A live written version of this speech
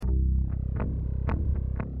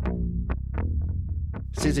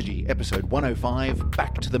Syzygy, episode 105,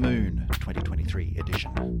 Back to the Moon, 2023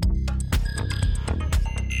 edition.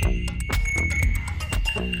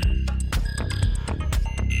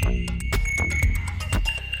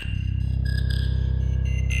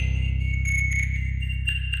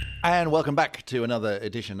 And welcome back to another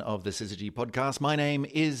edition of the Syzygy podcast. My name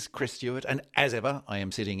is Chris Stewart, and as ever, I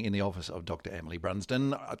am sitting in the office of Dr. Emily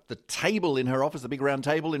Brunsden at the table in her office, the big round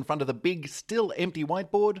table in front of the big, still empty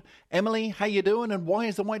whiteboard. Emily, how you doing, and why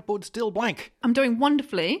is the whiteboard still blank? I'm doing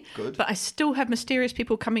wonderfully. Good. But I still have mysterious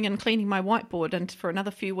people coming and cleaning my whiteboard and for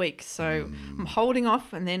another few weeks. So I'm holding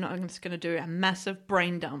off, and then I'm just going to do a massive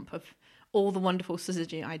brain dump of all the wonderful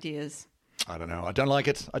Syzygy ideas. I don't know. I don't like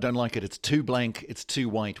it. It's too blank. It's too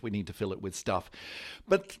white. We need to fill it with stuff.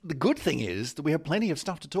 But the good thing is that we have plenty of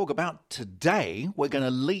stuff to talk about today. We're going to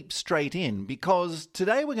leap straight in because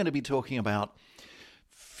today we're going to be talking about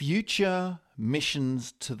future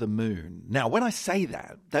missions to the moon. Now, when I say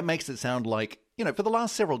that, that makes it sound like, for the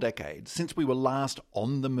last several decades, since we were last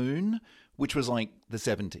on the moon, which was like the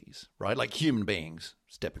 70s, right? Like human beings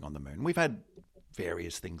stepping on the moon. We've had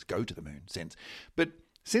various things go to the moon since. But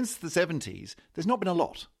since the 70s, there's not been a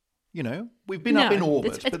lot. We've been up in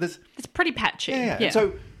orbit, but it's pretty patchy. Yeah.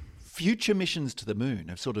 So future missions to the moon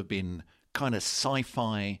have sort of been kind of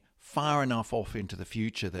sci-fi, far enough off into the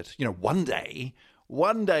future that, one day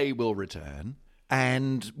we'll return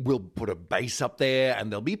and we'll put a base up there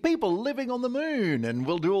and there'll be people living on the moon and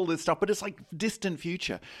we'll do all this stuff. But it's like distant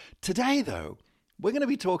future. Today, though, we're going to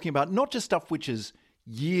be talking about not just stuff which is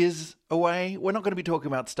years away. We're not going to be talking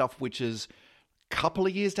about stuff which is couple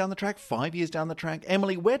of years down the track, 5 years down the track.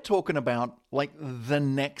 Emily, we're talking about like the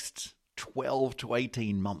next 12 to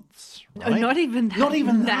 18 months, right? No, not even that. Not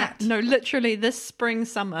even that. No, literally this spring,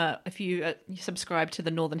 summer, if you subscribe to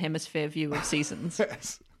the Northern Hemisphere view of seasons.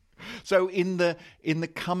 Yes. So in the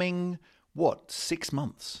coming, 6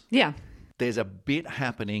 months? Yeah. There's a bit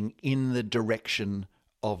happening in the direction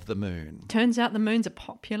of the moon. Turns out the moon's a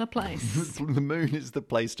popular place. The moon is the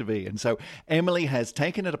place to be. And so Emily has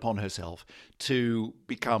taken it upon herself to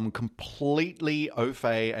become completely au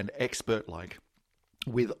fait and expert-like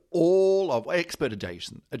with all of, expert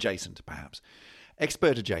adjacent perhaps,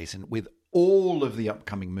 expert adjacent with all of the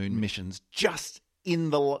upcoming moon missions just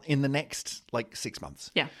in the next 6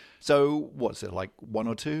 months. Yeah. So what's it, like one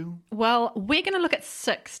or two? Well, we're going to look at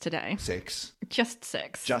 6 today. 6. Just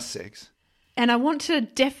 6. Just 6. And I want to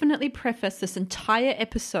definitely preface this entire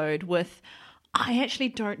episode with, I actually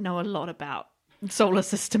don't know a lot about solar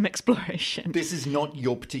system exploration. This is not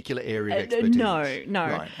your particular area of expertise. No.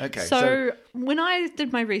 Right, okay. So when I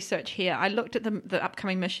did my research here, I looked at the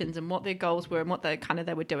upcoming missions and what their goals were and what they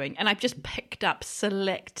were doing. And I've just picked up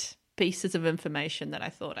select pieces of information that I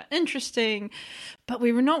thought are interesting, but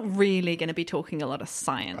we were not really going to be talking a lot of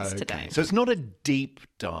science today. So it's not a deep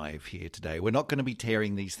dive here today. We're not going to be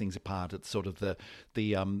tearing these things apart at sort of the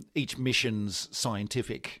each mission's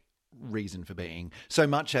scientific reason for being, so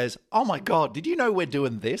much as, oh my God, did you know we're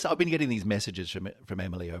doing this? I've been getting these messages from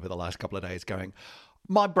Emily over the last couple of days going,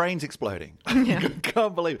 my brain's exploding. Yeah. I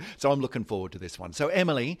can't believe it. So I'm looking forward to this one. So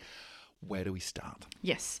Emily, where do we start?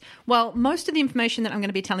 Yes. Well, most of the information that I'm going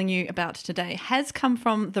to be telling you about today has come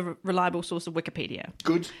from the reliable source of Wikipedia.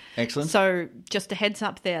 Good. Excellent. So just a heads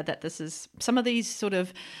up there that this is some of these sort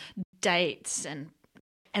of dates and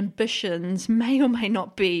ambitions may or may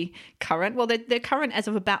not be current. Well, they're current as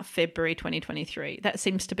of about February 2023. That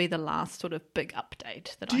seems to be the last sort of big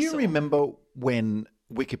update that I saw. Do you remember when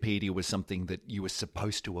Wikipedia was something that you were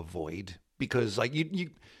supposed to avoid? Because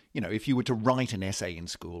if you were to write an essay in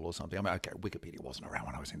school or something, okay, Wikipedia wasn't around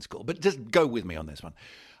when I was in school, but just go with me on this one.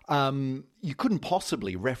 You couldn't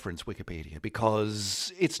possibly reference Wikipedia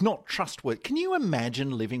because it's not trustworthy. Can you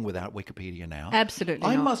imagine living without Wikipedia now? Absolutely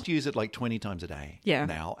I not. must use it like 20 times a day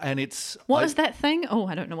now. And it's... What is that thing? Oh,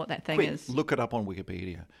 I don't know what that thing is. Look it up on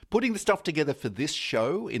Wikipedia. Putting the stuff together for this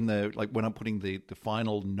show, when I'm putting the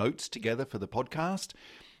final notes together for the podcast,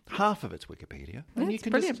 half of it's Wikipedia. And you can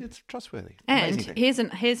brilliant. it's trustworthy. And here's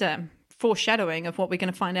a foreshadowing of what we're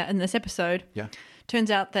going to find out in this episode. Yeah.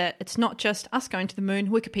 Turns out that it's not just us going to the moon,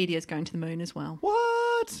 Wikipedia is going to the moon as well.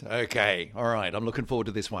 What? Okay. All right. I'm looking forward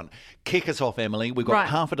to this one. Kick us off, Emily. We've got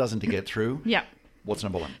half a dozen to get through. Yeah. What's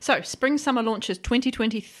number 1? So, spring summer launches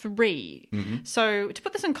 2023. Mm-hmm. So, to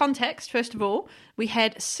put this in context, first of all, we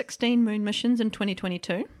had 16 moon missions in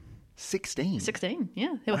 2022. 16,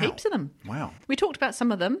 yeah. There were heaps of them. Wow. We talked about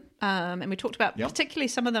some of them, and we talked about particularly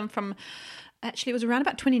some of them from... Actually, it was around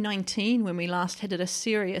about 2019 when we last had a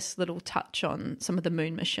serious little touch on some of the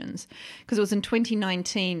moon missions, because it was in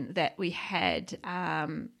 2019 that we had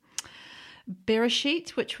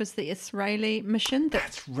Bereshit, which was the Israeli mission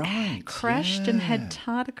That's right. crashed and had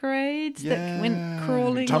tardigrades that went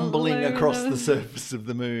crawling tumbling all over across the surface of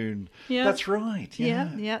the moon. Yeah. That's right.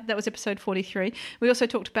 Yeah. That was episode 43. We also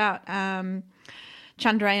talked about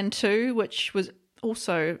Chandrayaan-2, which was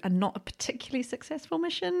also not a particularly successful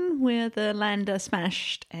mission, where the lander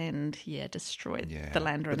smashed and destroyed the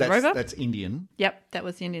lander and the rover. That's Indian. Yep, that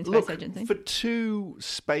was the Indian Space Agency. For two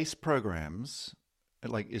space programs,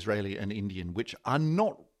 like Israeli and Indian, which are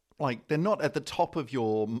not they're not at the top of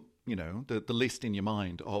your, the list in your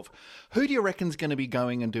mind of who do you reckon's going to be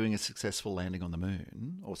going and doing a successful landing on the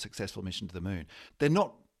moon or successful mission to the moon. They're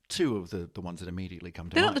not two of the ones that immediately come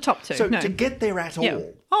to mind. They're not the top two. So no. to get there at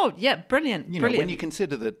all. Oh, yeah, brilliant. When you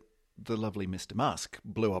consider that the lovely Mr. Musk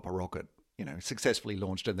blew up a rocket, successfully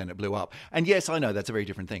launched and then it blew up. And yes, I know that's a very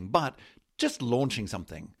different thing, but just launching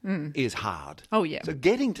something is hard. Oh, yeah. So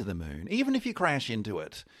getting to the moon, even if you crash into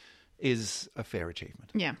it, is a fair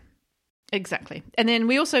achievement. Yeah. Exactly. And then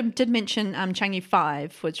we also did mention Chang'e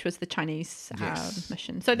 5, which was the Chinese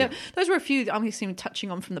mission. So those were a few I'm guessing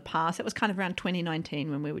touching on from the past. It was kind of around 2019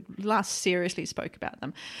 when we last seriously spoke about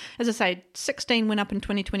them. As I say, 16 went up in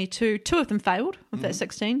 2022. 2 of them failed of that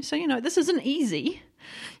 16. So, this isn't easy.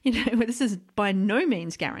 This is by no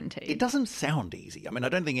means guaranteed. It doesn't sound easy. I mean, I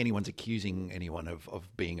don't think anyone's accusing anyone of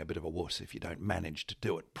being a bit of a wuss if you don't manage to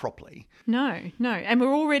do it properly. No. And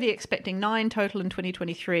we're already expecting 9 total in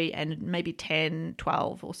 2023 and maybe 10,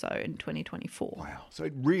 12 or so in 2024. Wow. So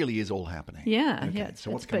it really is all happening. Yeah. Okay. Yeah. So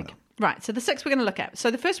what's coming up? Right. So the 6 we're going to look at. So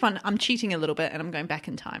the first one, I'm cheating a little bit and I'm going back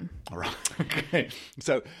in time. All right. Okay.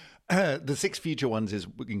 So the 6 future ones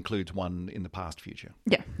includes one in the past future.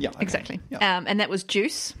 Yeah, okay. Exactly. Yeah. And that was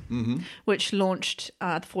JUICE, which launched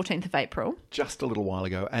the 14th of April. Just a little while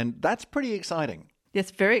ago. And that's pretty exciting.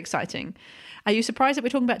 Yes, very exciting. Are you surprised that we're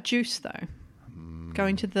talking about JUICE, though?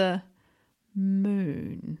 Going to the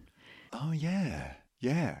moon. Oh, yeah.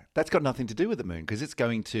 Yeah. That's got nothing to do with the moon because it's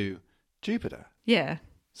going to Jupiter. Yeah.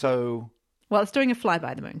 So... Well, it's doing a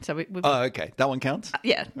flyby the moon, so we've... Oh, okay. That one counts?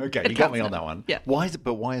 Yeah. Okay, you got me on that one. Yeah. Why is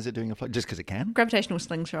it doing a fly? Just because it can? Gravitational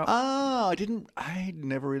slingshot. I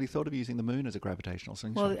never really thought of using the moon as a gravitational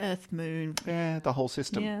slingshot. Well, Earth, moon. Yeah, the whole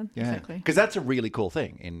system. Yeah, exactly. Because that's a really cool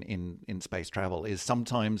thing in space travel is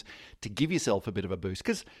sometimes to give yourself a bit of a boost.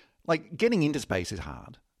 Because, getting into space is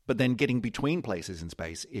hard, but then getting between places in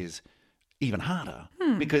space is even harder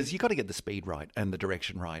because you got to get the speed right and the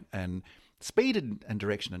direction right. And speed and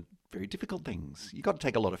direction are very difficult things. You got to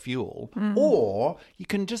take a lot of fuel, or you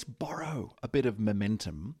can just borrow a bit of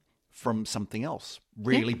momentum from something else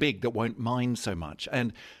really big that won't mind so much.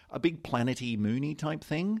 And a big planety, moony type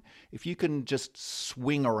thing, if you can just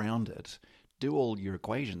swing around it, do all your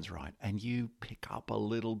equations right, and you pick up a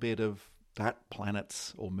little bit of that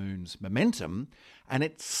planet's or moon's momentum, and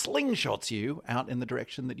it slingshots you out in the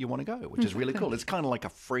direction that you want to go, which is really cool. It's kind of like a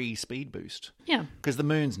free speed boost. Yeah. Because the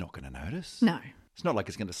moon's not going to notice. No. It's not like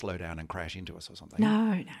it's going to slow down and crash into us or something.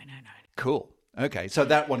 No. Cool. Okay, so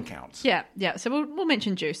that one counts. Yeah. So we'll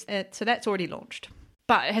mention JUICE. So that's already launched,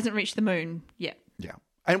 but it hasn't reached the moon yet. Yeah.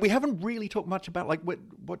 And we haven't really talked much about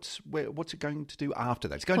what's it going to do after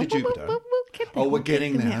that. It's going to Jupiter. We'll get there. We're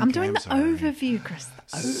getting there. I'm Okay, doing the sorry. overview, Chris.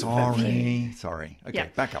 Sorry. Okay, Yeah.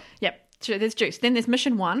 back up. Yep. So there's JUICE. Then there's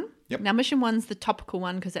Mission 1. Yep. Now, Mission 1's the topical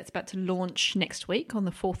one because that's about to launch next week on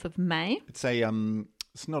the 4th of May. It's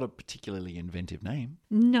it's not a particularly inventive name.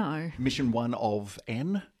 No. Mission 1 of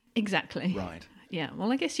N. Exactly. Right. Yeah.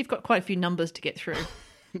 Well, I guess you've got quite a few numbers to get through.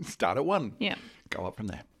 Start at 1. Yeah. Go up from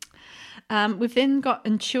there. We've then got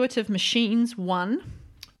Intuitive Machines 1.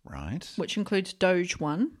 Right. Which includes Doge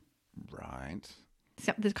 1. Right.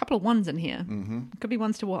 So there's a couple of ones in here. Mm-hmm. Could be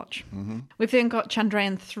ones to watch. Mm-hmm. We've then got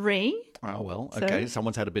Chandrayaan 3. Oh, well, okay.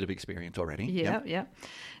 Someone's had a bit of experience already. Yeah.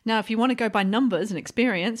 Now, if you want to go by numbers and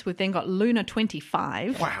experience, we've then got Luna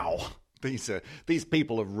 25. Wow. These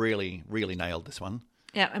people have really, really nailed this one.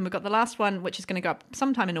 Yeah, and we've got the last one, which is going to go up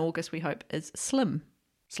sometime in August, we hope, is Slim.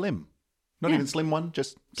 Slim. Not even Slim 1,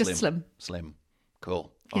 just Slim. Slim.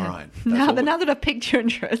 Cool. All right. Now that I've piqued your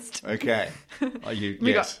interest. Okay. Are you?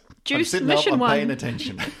 We yes. got JUICE I'm sitting Mission up, I'm 1. paying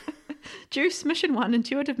attention. JUICE Mission 1,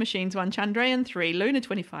 Intuitive Machines 1, Chandrayaan 3, Luna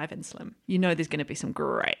 25, and Slim. You know there's going to be some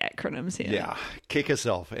great acronyms here. Yeah. Kick us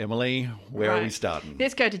off, Emily. Where are we starting?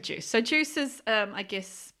 Let's go to JUICE. So JUICE is, I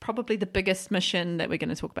guess, probably the biggest mission that we're going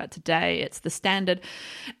to talk about today. It's the standard.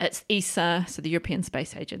 It's ESA, so the European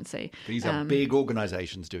Space Agency. These are big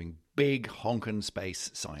organisations doing big honkin' space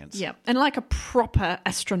science. Yeah, and like a proper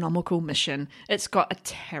astronomical mission, it's got a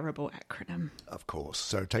terrible acronym. Of course.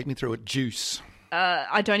 So take me through it. JUICE.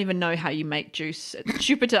 I don't even know how you make JUICE.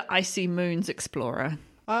 Jupiter Icy Moons Explorer.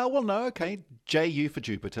 Well, no, okay. JU for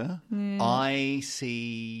Jupiter. ICE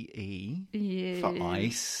for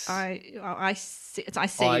ice. It's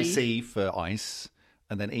IC. IC for ice.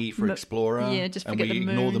 And then E for Explorer. Yeah, just and forget we the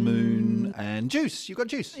moon. ignore the moon. And Juice. You got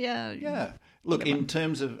Juice. Yeah. Yeah. Look, in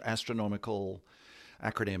terms of astronomical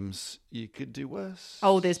acronyms, you could do worse.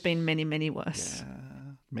 Oh, there's been many, many worse. Yeah,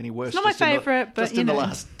 many worse. It's not my favourite, but just in the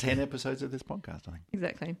last 10 episodes of this podcast, I think.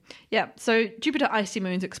 Exactly. Yeah. So Jupiter Icy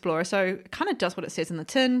Moons Explorer. So it kind of does what it says in the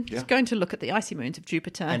tin. Yeah. It's going to look at the icy moons of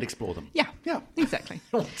Jupiter. And explore them. Yeah. Yeah. Exactly.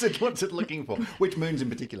 What's it looking for? Which moons in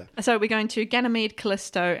particular? So we're going to Ganymede,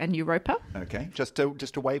 Callisto, and Europa. Okay. Just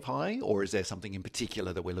to wave high, or is there something in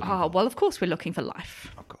particular that we're looking for? Oh, well, of course we're looking for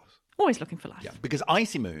life. Of course. Always looking for life. Yeah, because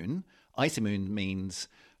icy moon means,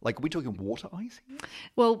 like, are we talking water icy?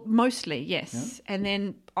 Well, mostly, yes. Yeah. And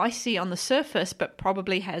then icy on the surface, but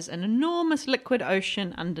probably has an enormous liquid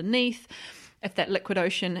ocean underneath. If that liquid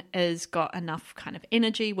ocean has got enough kind of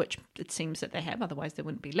energy, which it seems that they have, otherwise they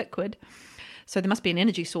wouldn't be liquid. So there must be an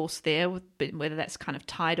energy source there, whether that's kind of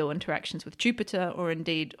tidal interactions with Jupiter or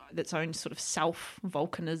indeed its own sort of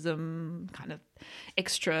self-volcanism, kind of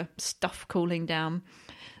extra stuff cooling down.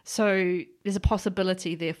 So there's a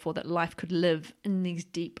possibility, therefore, that life could live in these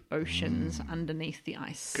deep oceans underneath the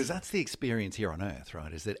ice. Because that's the experience here on Earth,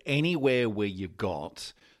 right? Is that anywhere where you've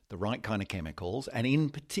got the right kind of chemicals, and in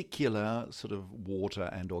particular sort of water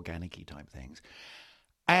and organic-y type things,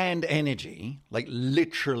 and energy, like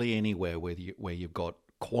literally anywhere where you've got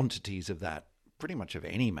quantities of that, pretty much of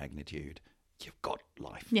any magnitude, you've got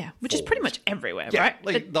life. Yeah, which is pretty much everywhere, yeah, right?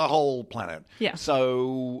 Like the whole planet. Yeah.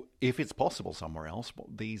 So if it's possible somewhere else,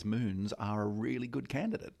 these moons are a really good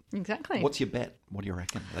candidate. Exactly. What's your bet? What do you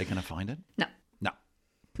reckon? Are they going to find it? No. No.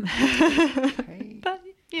 Okay. But,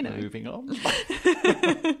 you know. Moving on.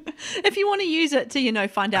 If you want to use it to,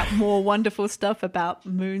 find out more wonderful stuff about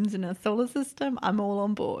moons in our solar system, I'm all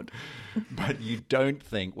on board. But you don't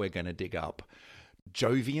think we're going to dig up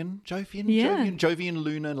Jovian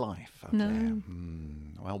lunar life up there.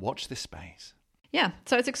 Well, watch this space. Yeah,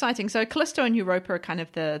 so it's exciting. So Callisto and Europa are kind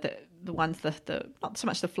of the ones, the not so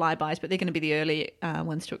much the flybys, but they're going to be the early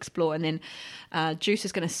ones to explore. And then Juice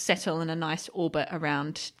is going to settle in a nice orbit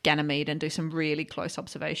around Ganymede and do some really close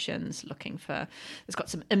observations, looking for... It's got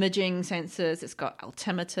some imaging sensors. It's got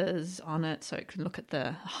altimeters on it, so it can look at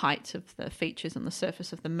the height of the features on the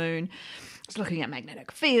surface of the moon. It's looking at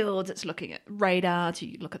magnetic fields. It's looking at radar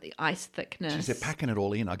to look at the ice thickness. Jeez, they're packing it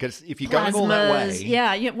all in. I guess if you're going all that way,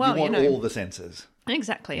 you want all the sensors.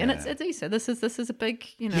 Exactly, and it's ESA. This is a big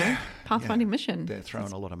pathfinding mission. They're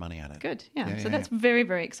throwing a lot of money at it. Good, so that's very,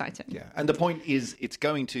 very exciting. Yeah, and the point is, it's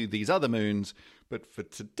going to these other moons, but for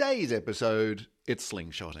today's episode, it's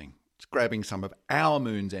slingshotting. It's grabbing some of our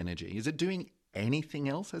moon's energy. Is it doing anything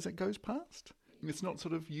else as it goes past? It's not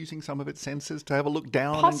sort of using some of its sensors to have a look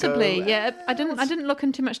down. Possibly, and go, yeah. I didn't look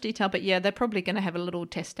in too much detail, but yeah, they're probably going to have a little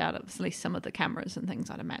test out of at least some of the cameras and things,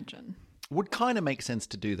 I'd imagine. Would kind of make sense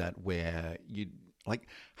to do that where like,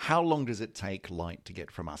 how long does it take light to get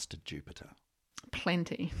from us to Jupiter?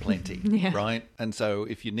 Plenty, yeah. Right? And so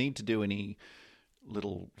if you need to do any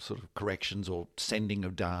little sort of corrections or sending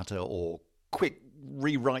of data or quick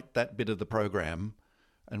rewrite that bit of the program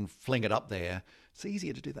and fling it up there, it's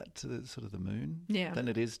easier to do that to the moon than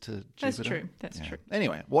it is to Jupiter. That's true.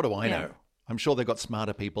 Anyway, what do I know? I'm sure they've got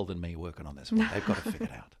smarter people than me working on this one. They've got to figure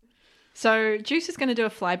it out. So Juice is going to do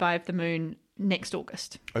a flyby of the moon next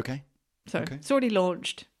August. Okay. So it's already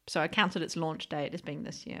launched. So I counted its launch date as being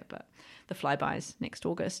this year, but the flyby is next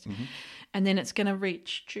August. Mm-hmm. And then it's going to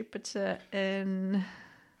reach Jupiter in...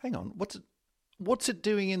 Hang on. What's it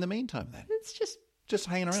doing in the meantime then? It's just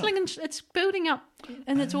hanging around. It's building up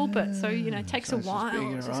in its orbit. So, it takes a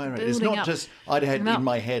while. It's not just, I'd had in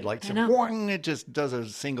my head, like, it just does a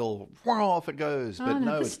single, off it goes. But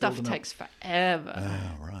no, this stuff takes forever.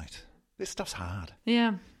 Oh, right. This stuff's hard.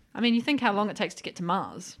 Yeah. I mean, you think how long it takes to get to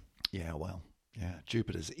Mars. Yeah, well,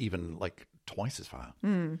 Jupiter's even like twice as far.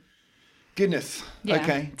 Goodness. Yeah.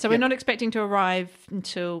 Okay. So we're not expecting to arrive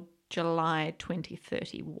until July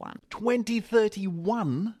 2031.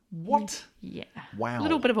 2031? What? Yeah. Wow. A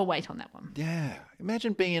little bit of a wait on that one. Yeah.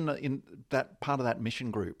 Imagine being in that part of that mission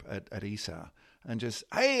group at ESA and just,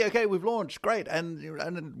 hey, okay, we've launched, great, and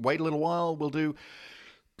then wait a little while, we'll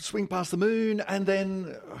swing past the moon, and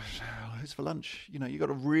then who's for lunch? You got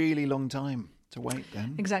a really long time to wait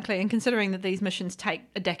then. Exactly. And considering that these missions take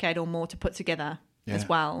a decade or more to put together as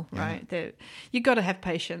well, right? You've got to have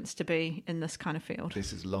patience to be in this kind of field.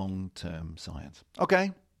 This is long-term science.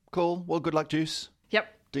 Okay, cool. Well, good luck, Juice. Yep.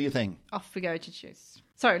 Do your thing. Off we go to Juice.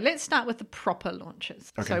 So let's start with the proper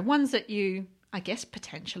launches. Okay. So ones that you, I guess,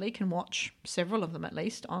 potentially can watch, several of them at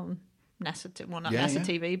least, on NASA, well, not Yeah, NASA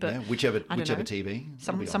yeah. TV, but Yeah, whichever I don't know. TV.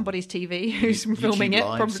 It'll be on Somebody's TV who's YouTube filming it,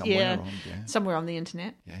 Live somewhere on, somewhere on the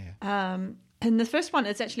internet. Yeah. And the first one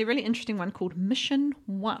is actually a really interesting one called Mission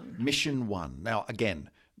 1. Mission 1. Now,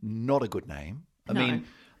 again, not a good name. I No. mean,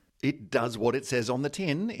 it does what it says on the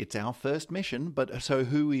tin. It's our first mission. But so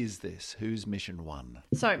who is this? Who's Mission 1?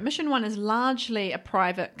 So Mission 1 is largely a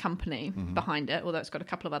private company behind it, although it's got a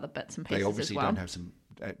couple of other bits and pieces They obviously as well. don't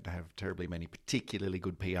have terribly many particularly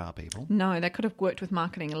good PR people. No, they could have worked with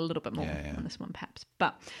marketing a little bit more Yeah. on this one, perhaps.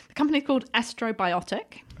 But the company's called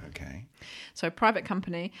Astrobiotic, Okay. so a private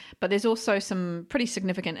company. But there's also some pretty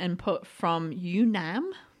significant input from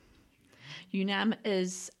UNAM. UNAM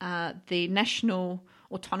is the National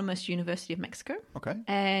Autonomous University of Mexico. Okay.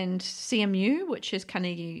 And CMU, which is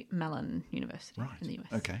Carnegie Mellon University in the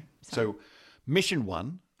US. Okay. So Mission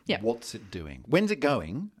 1, Yeah. what's it doing? When's it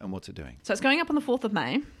going and what's it doing? So it's going up on the 4th of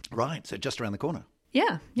May. Right. So just around the corner.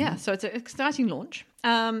 Yeah. So it's an exciting launch.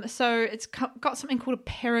 So it's got something called a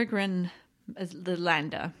Peregrine as the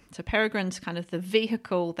lander. So Peregrine's kind of the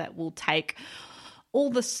vehicle that will take all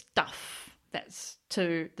the stuff that's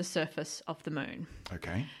to the surface of the moon.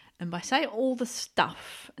 Okay. And by say all the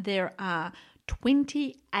stuff, there are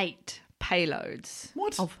 28 payloads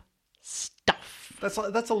What? of stuff.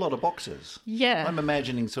 That's a lot of boxes. Yeah. I'm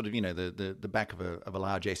imagining sort of, the back of a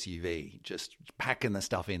large SUV, just packing the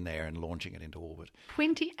stuff in there and launching it into orbit.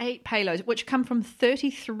 28 payloads, which come from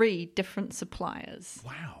 33 different suppliers.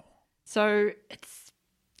 Wow. So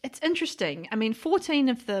it's interesting. I mean, 14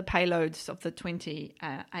 of the payloads of the 28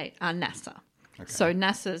 are NASA. Okay. So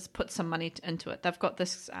NASA's put some money into it. They've got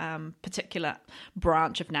this particular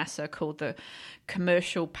branch of NASA called the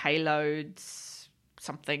Commercial Payloads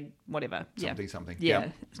something, whatever. Something. Yeah.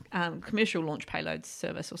 Commercial Launch Payloads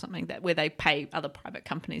Service or something where they pay other private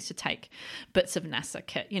companies to take bits of NASA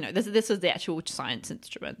kit. This is the actual science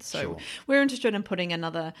instrument. So Sure. we're interested in putting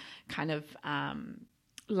another kind of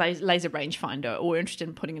laser rangefinder, or we're interested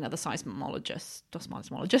in putting another seismometer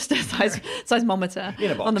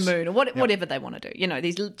In a box. on the moon, or whatever they want to do.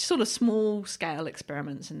 These sort of small scale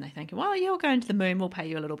experiments, and they think, well, you're going to the moon, we'll pay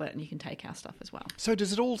you a little bit and you can take our stuff as well. So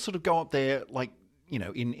does it all sort of go up there like,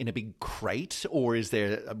 in a big crate, or is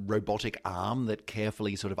there a robotic arm that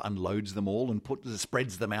carefully sort of unloads them all and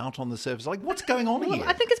spreads them out on the surface? Like, what's going on here?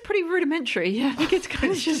 I think it's pretty rudimentary. I think it's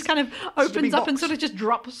just kind of opens up and sort of just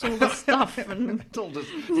drops all the stuff and It all just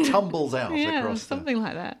tumbles out across something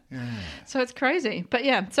like that. Yeah. So it's crazy. But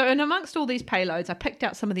yeah, so and amongst all these payloads, I picked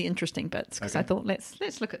out some of the interesting bits because I thought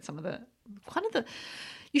let's look at some of the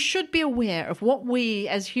you should be aware of what we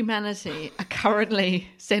as humanity are currently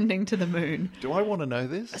sending to the moon. Do I want to know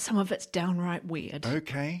this? Some of it's downright weird.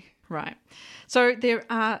 Okay. Right. So there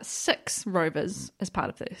are 6 rovers as part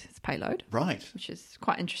of this payload. Right. Which is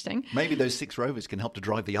quite interesting. Maybe those 6 rovers can help to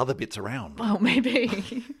drive the other bits around. Well,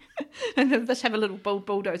 maybe. And they'll just have a little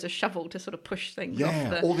bulldozer shovel to sort of push things off.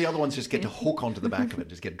 Yeah, all the other ones just get to hook onto the back of it,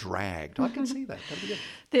 just get dragged. I can see that. That'd be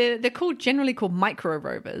good. They're generally called micro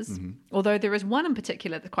rovers, although there is one in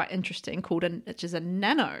particular that's quite interesting which is a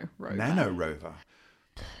nano rover. Nano rover.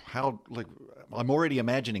 I'm already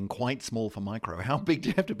imagining quite small for micro. How big do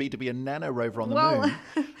you have to be a nano rover on the moon?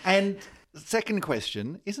 And second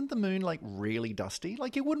question, isn't the moon really dusty?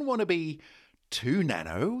 You wouldn't want to be too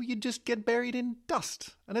nano, you'd just get buried in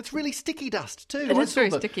dust. And it's really sticky dust too. It is very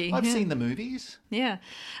sticky. I've seen the movies. Yeah.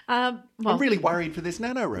 I'm really worried for this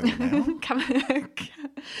nano rover now.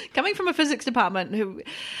 Coming from a physics department,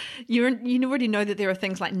 you already know that there are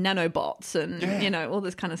things like nanobots and all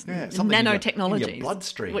this kind of nanotechnology, in your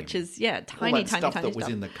bloodstream, which is all tiny stuff tiny that was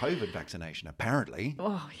in the COVID vaccination, apparently.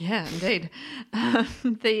 Oh yeah, indeed.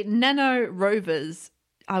 The nano rovers,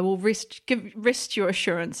 I will rest your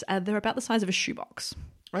assurance, they're about the size of a shoebox.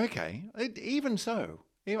 Okay, even so.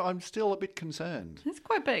 I'm still a bit concerned. It's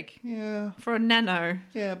quite big. Yeah. For a nano.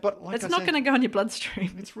 Yeah, but it's not going to go in your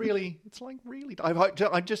bloodstream. I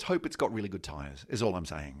just hope it's got really good tyres, is all I'm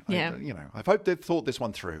saying. Yeah. I've hoped they've thought this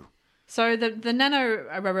one through. So the nano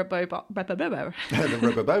robot. The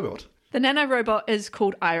Robobot. The nano robot is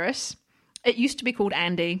called Iris. It used to be called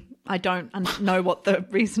Andy. I don't know what the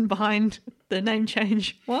reason behind the name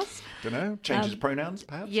change was. Don't know. Changes pronouns,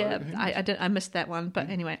 perhaps? Yeah, I missed that one. But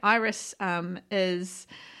anyway, Iris is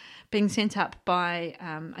being sent up by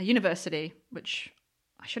a university, which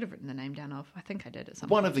I should have written the name down of. I think I did at some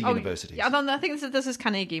One point. of the universities. Yeah, I think this is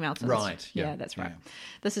Carnegie Mellon's. Right, yeah, that's right. yeah.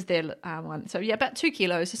 This is their one. So yeah, about 2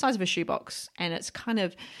 kilos, the size of a shoebox, and it's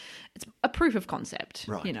a proof of concept.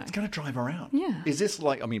 Right. You know. It's going to drive around. Yeah. Is this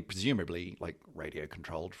presumably like radio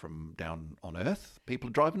controlled from down on Earth? People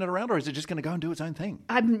are driving it around, or is it just going to go and do its own thing?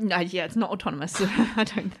 No, yeah, it's not autonomous. I don't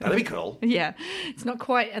think. That'd be cool. Yeah, it's not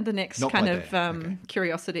quite at the next Not kind quite of there. Okay.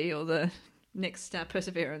 Curiosity or the next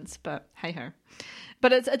Perseverance, but hey ho.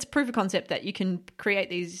 But it's proof of concept that you can create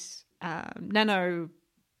these nano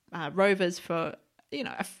rovers for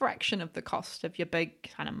a fraction of the cost of your big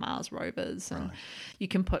kind of Mars rovers, and you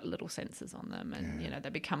can put little sensors on them, and they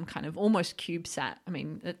become kind of almost CubeSat. I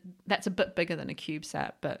mean, that's a bit bigger than a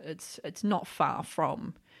CubeSat, but it's not far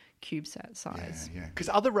from CubeSat size. Yeah. Because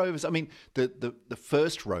other rovers, I mean, the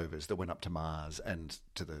first rovers that went up to Mars and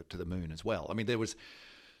to the moon as well. I mean, there was.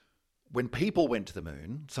 When people went to the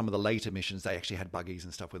moon, some of the later missions, they actually had buggies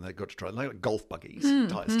and stuff when they got to try, like golf buggies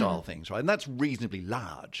style things, right? And that's reasonably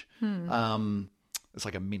large. It's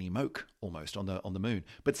like a mini moke almost on the moon.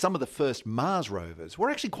 But some of the first Mars rovers were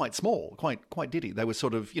actually quite small, quite diddy. They were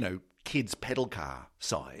sort of, kids' pedal car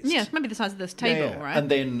sized. Yeah, maybe the size of this table, Yeah. right? And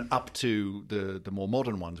then up to the more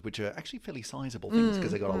modern ones, which are actually fairly sizable things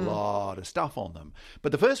because they got a lot of stuff on them.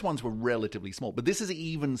 But the first ones were relatively small. But this is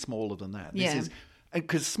even smaller than that. This is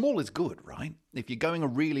because small is good, right? If you're going a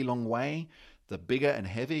really long way, the bigger and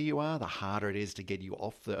heavier you are, the harder it is to get you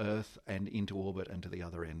off the Earth and into orbit and to the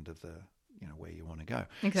other end of the, where you want to go.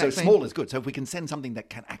 Exactly. So small is good. So if we can send something that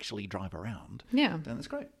can actually drive around, then that's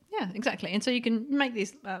great. Yeah, exactly. And so you can make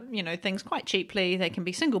these, things quite cheaply. They can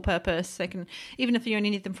be single purpose. They can, even if you only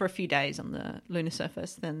need them for a few days on the lunar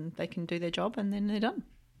surface, then they can do their job and then they're done.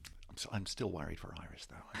 I'm still worried for Iris,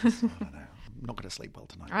 though. I don't know. I'm not going to sleep well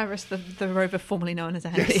tonight. Iris, the rover formerly known as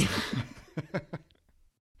Andy. Yes.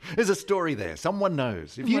 There's a story there. Someone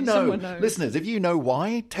knows. If you know, Someone knows. listeners, if you know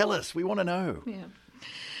why, tell us. We want to know. Yeah.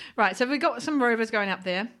 Right, so we've got some rovers going up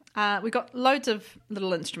there. We've got loads of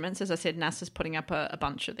little instruments. As I said, NASA's putting up a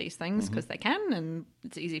bunch of these things because they can, and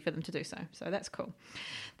it's easy for them to do so. So that's cool.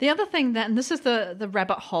 The other thing and this is the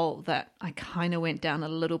rabbit hole that I kind of went down a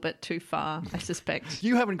little bit too far, I suspect.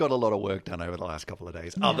 You haven't got a lot of work done over the last couple of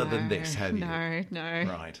days, other than this, have you? No.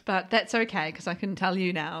 Right. But that's okay because I can tell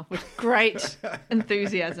you now with great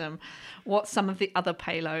enthusiasm what some of the other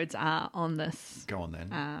payloads are on this Go on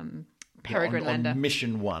then. Peregrine Lander. On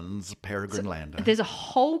Mission 1's Peregrine Lander. There's a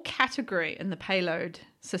whole category in the payload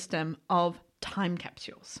system of time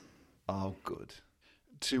capsules. Oh, good.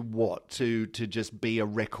 To what? To just be a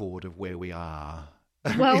record of where we are.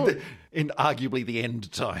 Well, in arguably the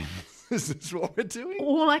end time. Is this what we're doing?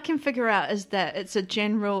 all I can figure out is that it's a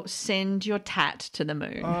general send your tat to the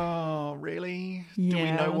moon. Oh, really? Do we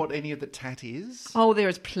Yeah. know what any of the tat is? Oh, there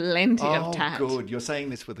is plenty Oh, of tat. good. You're saying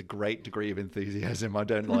this with a great degree of enthusiasm. I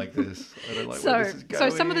don't like this. I don't like where this is So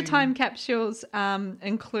going. some of the time capsules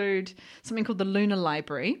include something called the Lunar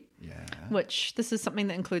Library, Yeah. which this is something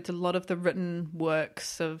that includes a lot of the written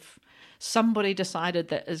works of somebody decided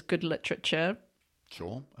that is good literature.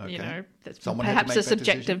 Sure. Okay. That's Someone had to perhaps make a that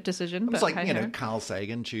subjective decision. It's but like, hey-ho. Carl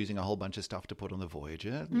Sagan choosing a whole bunch of stuff to put on the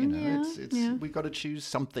Voyager. yeah. We've got to choose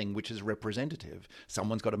something which is representative.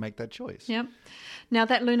 Someone's got to make that choice. Yep. Now,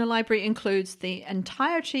 that Lunar Library includes the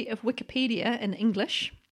entirety of Wikipedia in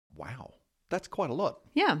English. Wow. That's quite a lot.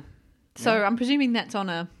 Yeah. So I'm presuming that's on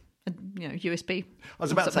a USB. I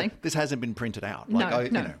was about to say, something. this hasn't been printed out. No,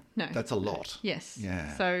 Like, no. That's a lot. Yes.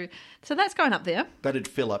 Yeah. So that's going up there. That'd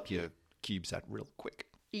fill up your CubeSat real quick.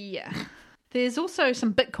 Yeah. There's also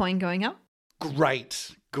some Bitcoin going up.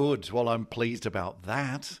 Great. Good. Well, I'm pleased about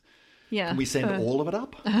that. Yeah. Can we send all of it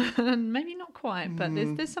up? Maybe not quite, but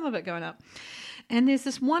there's some of it going up. And there's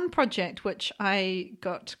this one project which I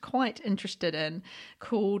got quite interested in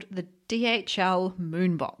called the DHL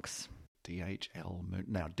Moonbox. DHL.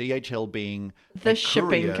 Now, DHL being The a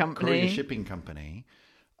shipping company. Courier shipping company.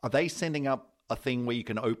 Are they sending up a thing where you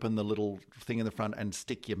can open the little thing in the front and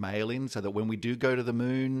stick your mail in so that when we do go to the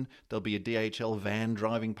moon, there'll be a DHL van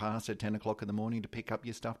driving past at 10 o'clock in the morning to pick up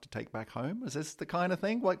your stuff to take back home? Is this the kind of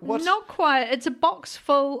thing? Like what? Not quite. It's a box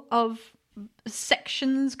full of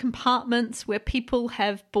sections, compartments where people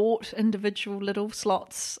have bought individual little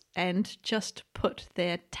slots and just put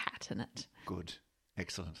their tat in it. Good.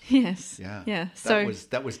 Excellent. Yes. Yeah. Yeah.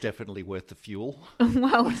 That was definitely worth the fuel.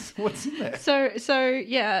 Well, What's in there? So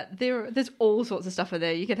yeah, there's all sorts of stuff in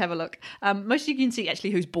there. You could have a look. Most you can see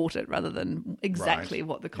actually who's bought it rather than exactly Right.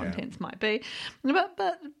 what the Yeah. contents might be. But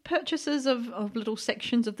purchases of little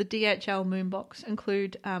sections of the DHL Moonbox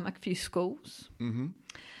include a few schools.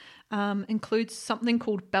 Mm-hmm. Includes something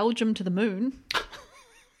called Belgium to the Moon.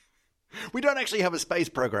 We don't actually have a space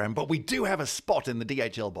program, but we do have a spot in the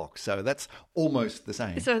DHL box, so that's almost the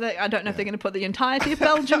same. So I don't know if they're going to put the entirety of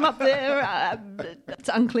Belgium up there. It's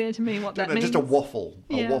unclear to me what that means. Just a waffle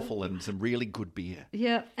Yeah. and some really good beer.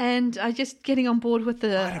 Yeah, and I just getting on board with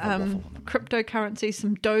the I'd have a waffle on the moon. cryptocurrency.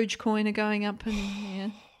 Some Dogecoin are going up, and yeah.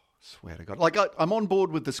 Swear to God, like I'm on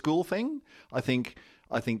board with the school thing. I think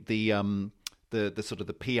the sort of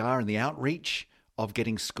the PR and the outreach of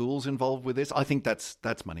getting schools involved with this, I think that's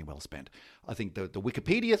money well spent. I think the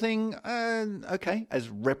Wikipedia thing, okay, as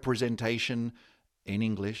representation in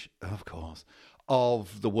English, of course,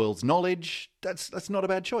 of the world's knowledge, that's not a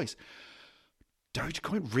bad choice.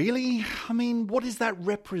 Dogecoin, really? I mean, what is that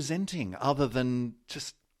representing other than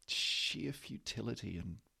just sheer futility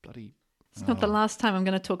and bloody... It's not the last time I'm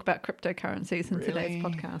going to talk about cryptocurrencies in Really? today's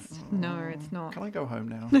podcast. No, it's not. Can I go home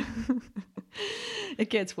now? It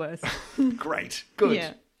gets worse. Great. Good.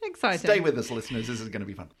 Yeah, exciting. Stay with us, listeners. This is going to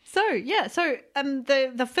be fun. So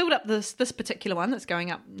they filled up this particular one that's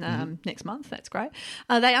going up next month. That's great.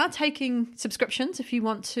 They are taking subscriptions if you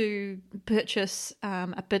want to purchase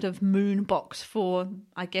a bit of Moon box for,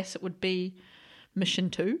 I guess it would be Mission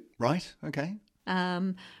 2. Right. Okay.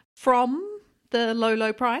 From the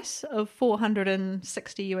low price of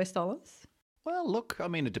 $460. Well, look, I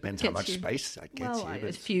mean, it depends how Gets much you- space that gets Well, you. a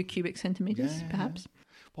But few cubic centimeters, Yeah. perhaps.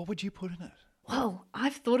 what would you put in it? Well,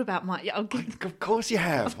 I've thought about my... Of course you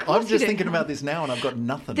have. Of course I'm you just do. thinking about this now and I've got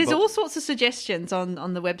nothing. There's but all sorts of suggestions on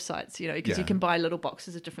the websites, because Yeah. you can buy little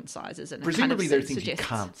boxes of different sizes. And presumably it there kind are of things you suggests.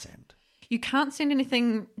 can't send. You can't send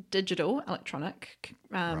anything digital, electronic,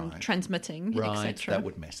 Right. transmitting, Right. etc. That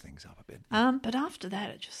would mess things up a bit. But after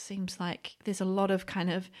that, it just seems like there's a lot of kind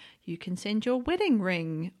of, you can send your wedding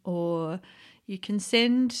ring, or you can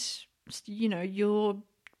send, your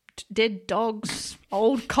dead dog's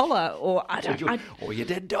old collar, or I Or your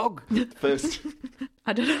dead dog. First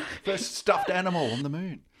don't know. first stuffed animal on the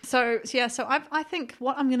moon. So I think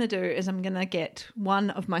what I'm going to do is I'm going to get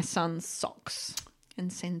one of my son's socks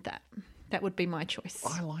and send that. That would be my choice.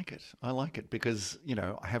 I like it because,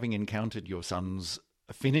 having encountered your son's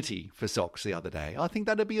affinity for socks the other day, I think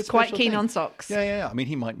that'd be a Quite special keen thing. on socks. Yeah. I mean,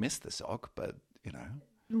 he might miss the sock, but,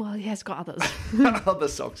 Well, he has got others. other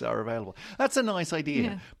socks are available. That's a nice idea,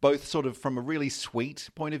 Yeah. both sort of from a really sweet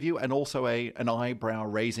point of view and also an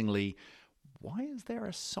eyebrow-raisingly, why is there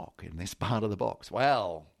a sock in this part of the box?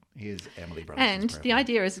 Well, here's Emily Brothers. And the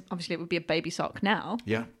idea is, obviously, it would be a baby sock now.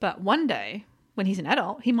 Yeah. But one day, when he's an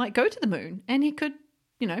adult, he might go to the moon and he could,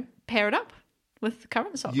 pair it up with the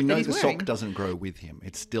current sock that he's the wearing. sock doesn't grow with him.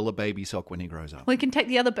 It's still a baby sock when he grows up. Well, he can take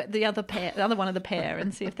the other one of the pair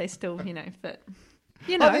and see if they still, fit. I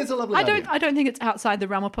think it's a lovely idea. I don't think it's outside the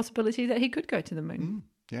realm of possibility that he could go to the moon.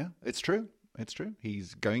 Yeah, it's true. It's true.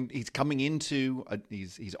 He's coming into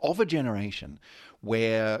he's of a generation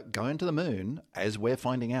where going to the moon, as we're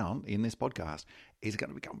finding out in this podcast, is going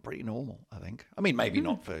to become pretty normal, I think. I mean, maybe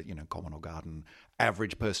not for, common or garden,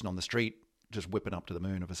 average person on the street just whipping up to the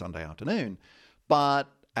moon of a Sunday afternoon, but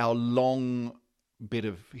our long bit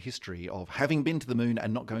of history of having been to the moon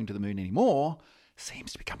and not going to the moon anymore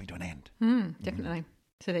seems to be coming to an end. Definitely.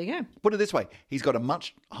 So there you go. Put it this way, he's got a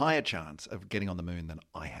much higher chance of getting on the moon than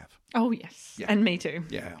I have. Oh, yes. Yeah. And me too.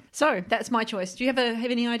 Yeah. So that's my choice. Do you have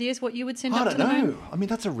any ideas what you would send I up don't to the moon? know. I mean,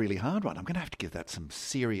 that's a really hard one. I'm going to have to give that some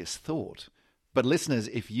serious thought. But listeners,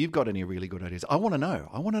 if you've got any really good ideas, I want to know.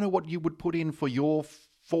 I want to know what you would put in for your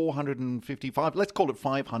 455, let's call it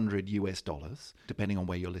 $500, depending on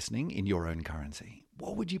where you're listening, in your own currency.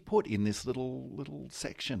 What would you put in this little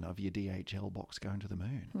section of your DHL box going to the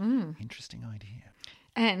moon? Interesting idea.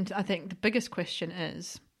 And I think the biggest question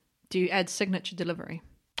is, do you add signature delivery?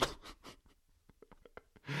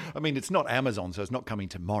 I mean, it's not Amazon, so it's not coming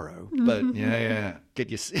tomorrow. But yeah, get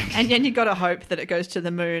your And then you've got to hope that it goes to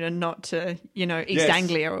the moon and not to, East Yes.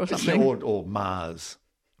 Anglia or something. or Mars.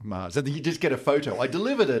 And then you just get a photo. I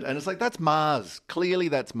delivered it, and it's like, that's Mars. Clearly,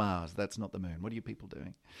 that's Mars. That's not the moon. What are you people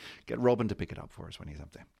doing? Get Robin to pick it up for us when he's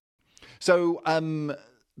up there. So,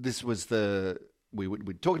 this was we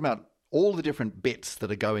talked about all the different bits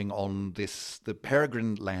that are going on the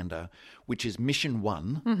Peregrine lander, which is mission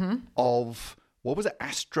 1 of, what was it?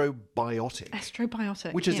 Astrobiotic.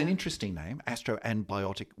 Astrobiotic. Which is yeah. an interesting name. Astro and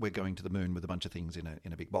Biotic. We're going to the moon with a bunch of things in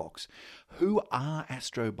a big box. Who are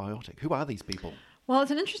Astrobiotic? Who are these people? Well,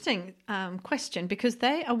 it's an interesting question because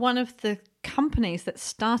they are one of the companies that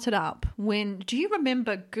started up when, do you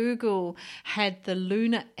remember Google had the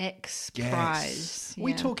Lunar X prize? Are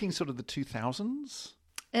we Yeah. talking sort of the 2000s?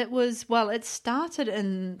 It started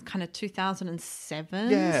in kind of 2007.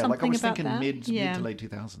 Yeah, something like I was about thinking that. mid yeah. to late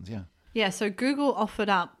 2000s, yeah. Yeah, so Google offered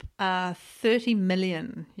up $30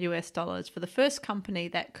 million for the first company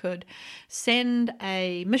that could send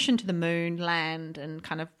a mission to the moon, land, and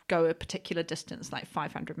kind of go a particular distance, like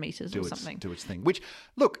 500 meters or something. Do its thing. Which,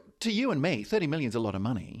 look, to you and me, 30 million is a lot of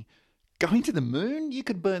money. Going to the moon, you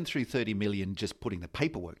could burn through 30 million just putting the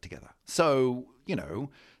paperwork together. So,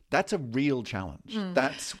 that's a real challenge.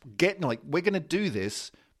 That's we're going to do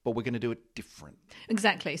this, but we're going to do it different.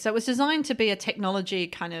 Exactly. So it was designed to be a technology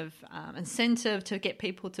kind of incentive to get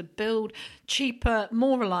people to build cheaper,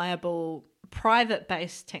 more reliable,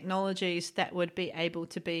 private-based technologies that would be able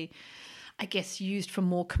to be, I guess, used for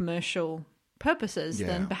more commercial purposes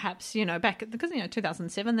than perhaps, back because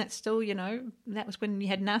 2007, that's still, that was when you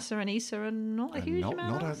had NASA and ESA and not a huge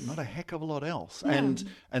amount else. Not a heck of a lot else. Yeah.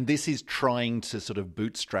 And this is trying to sort of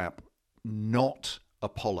bootstrap not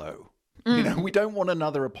Apollo. We don't want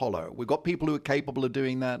another Apollo. We've got people who are capable of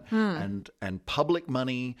doing that and public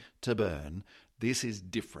money to burn. This is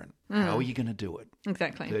different. How are you going to do it?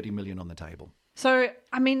 Exactly. 30 million on the table. So,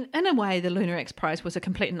 I mean, in a way, the Lunar X Prize was a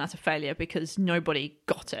complete and utter failure because nobody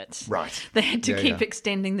got it. Right. They had to keep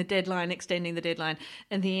extending the deadline. In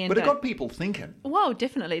the end, but it got people thinking. Well,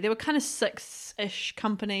 definitely. There were kind of 6-ish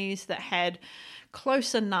companies that had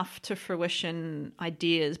close enough to fruition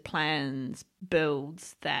ideas, plans,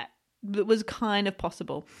 builds that it was kind of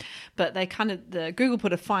possible. But Google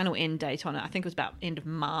put a final end date on it. I think it was about end of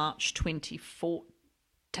March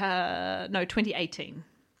 2018.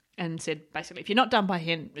 And said, basically, if you're not done by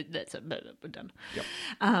then, that's it, we're done. Yep.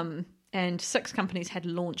 And 6 companies had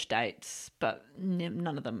launch dates, but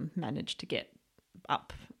none of them managed to get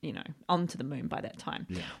up, onto the moon by that time.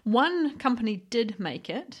 Yeah. One company did make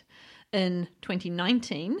it in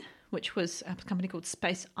 2019, which was a company called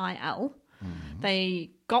Space IL. Mm-hmm.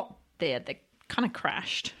 They got there. They kind of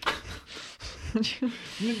crashed.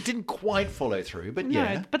 It didn't quite follow through, but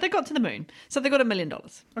No, but they got to the moon. So they got $1 million.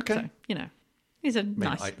 Okay. So, here's a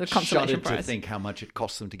nice I consolation shuddered prize. to think how much it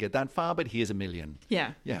costs them to get that far, but here's $1 million.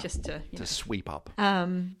 Yeah. Just to sweep up.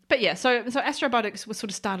 But yeah, so Astrobotics was sort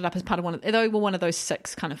of started up as part of they were one of those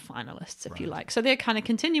 6 kind of finalists, if you like. So they're kind of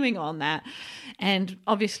continuing on that, and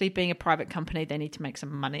obviously being a private company, they need to make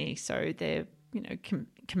some money. So they're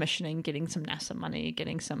commissioning, getting some NASA money,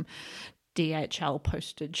 getting some DHL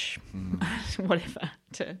postage, whatever,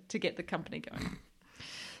 to get the company going.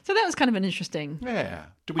 So that was kind of an interesting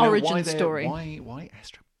Do we know origin story. Why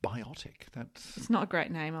Astrobiotic? It's not a great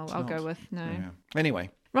name, I'll go with. No. Yeah. Anyway.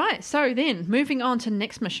 Right, so then moving on to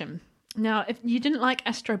next mission. Now, if you didn't like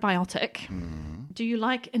Astrobiotic, do you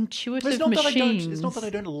like Intuitive Machines? It's not that I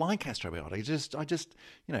don't like Astrobiotic. I just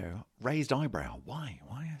raised eyebrow. Why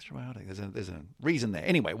Astrobiotic? There's a reason there.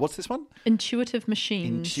 Anyway, what's this one? Intuitive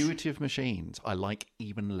Machines. Intuitive Machines. I like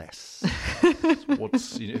even less. Who are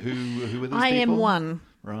these people? IM1.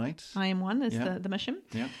 Right. IM1 is the mission.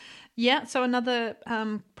 Yeah. Yeah, so another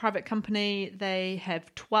private company, they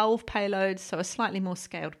have 12 payloads, so a slightly more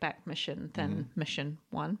scaled back mission than Mission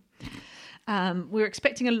 1. We're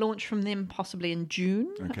expecting a launch from them possibly in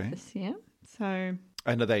June of this year. So,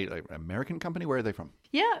 and are they an American company? Where are they from?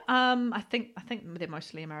 Yeah, I think they're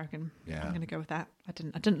mostly American. Yeah. I'm going to go with that. I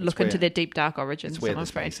didn't look into their deep dark origins. It's where the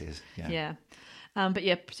space is. Yeah. But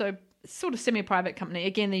yeah, so sort of semi-private company.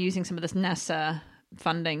 Again, they're using some of this NASA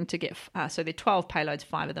funding to get so they're 12 payloads,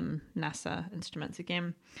 5 of them NASA instruments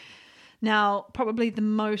again. Now, probably the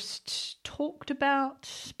most talked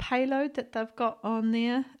about payload that they've got on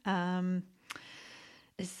there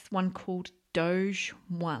is one called Doge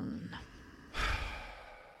 1.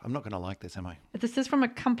 I'm not going to like this, am I? This is from a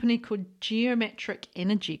company called Geometric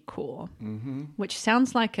Energy Corps, which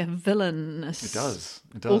sounds like a villainous It does.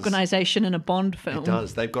 organization in a Bond film. It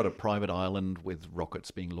does. They've got a private island with rockets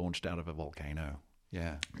being launched out of a volcano.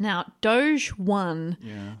 Yeah. Now, Doge 1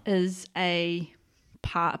 is a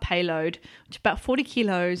payload, which is about 40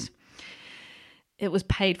 kilos. It was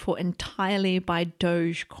paid for entirely by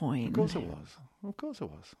Dogecoin. Of course it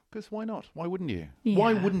was. Because why not? Why wouldn't you? Yeah.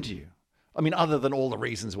 Why wouldn't you? I mean, other than all the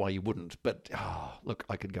reasons why you wouldn't. But, look,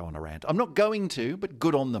 I could go on a rant. I'm not going to, but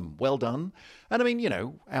good on them. Well done. And I mean,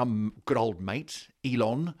 our good old mate,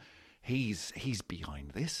 Elon, he's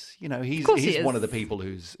behind this. He's one of the people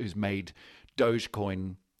who's made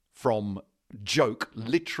Dogecoin from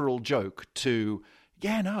literal joke to,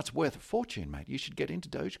 it's worth a fortune, mate. You should get into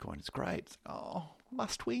Dogecoin. It's great.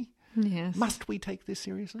 Must we? Yes. Must we take this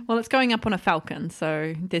seriously? Well, it's going up on a Falcon,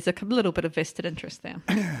 so there's a little bit of vested interest there.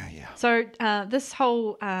 Yeah. So this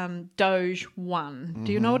whole Doge 1,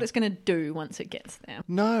 do you know what it's going to do once it gets there?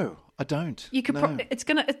 No, I don't. You could.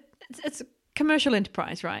 It's a commercial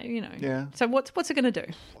enterprise, right? Yeah. So what's it going to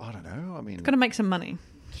do? I don't know. I mean, it's going to make some money.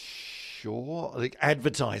 sure. Like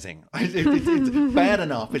advertising. It's bad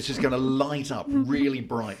enough. It's just going to light up really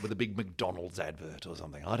bright with a big McDonald's advert or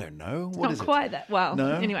something. I don't know. What Not is quite it? that. Well,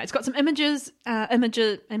 No? anyway, it's got some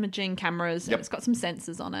imaging cameras, and it's got some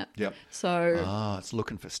sensors on it. Yep. So It's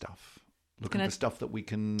looking for stuff. Looking gonna for stuff that we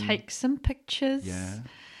can take some pictures. Yeah.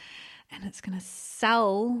 And it's going to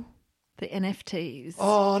sell the NFTs.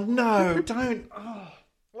 Oh no! Don't.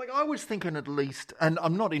 Like I was thinking at least, and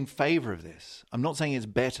I'm not in favour of this. I'm not saying it's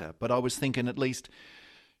better, but I was thinking at least.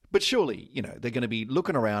 But surely, they're going to be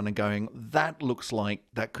looking around and going, that looks like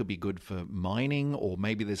that could be good for mining, or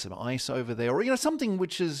maybe there's some ice over there, or something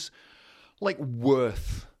which is like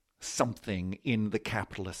worth something in the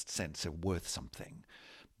capitalist sense of worth something.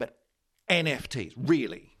 But NFTs,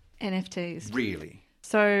 really, NFTs. really.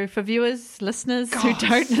 So for viewers, listeners who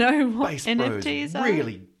don't know what Space Bros, NFTs are.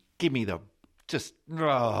 really give me the just.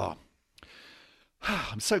 Oh.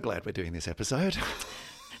 I'm so glad we're doing this episode.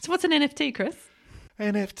 So what's an NFT, Chris?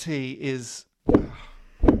 NFT is.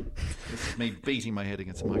 This is me beating my head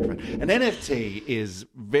against the microphone. An NFT is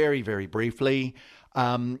very, very briefly,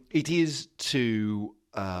 it is to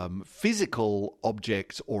physical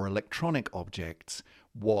objects or electronic objects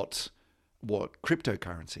what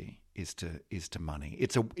cryptocurrency is to money.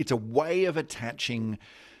 It's a way of attaching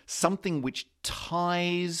something which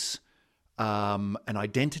ties an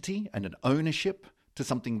identity and an ownership to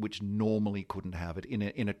something which normally couldn't have it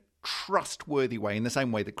in a trustworthy way, in the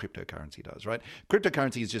same way that cryptocurrency does, right?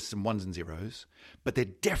 Cryptocurrency is just some ones and zeros, but they're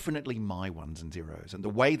definitely my ones and zeros. And the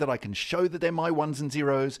way that I can show that they're my ones and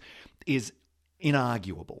zeros is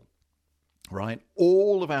inarguable, right?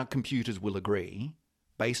 All of our computers will agree,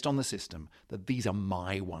 based on the system, that these are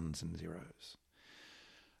my ones and zeros.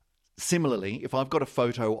 Similarly, if I've got a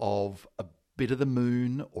photo of a bit of the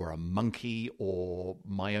moon or a monkey or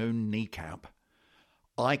my own kneecap,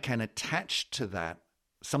 I can attach to that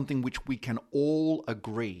something which we can all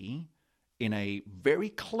agree in a very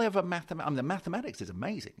clever mathematics. The mathematics is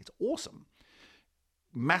amazing. It's awesome.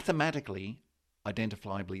 Mathematically,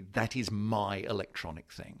 identifiably, that is my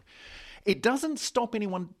electronic thing. It doesn't stop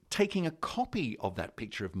anyone taking a copy of that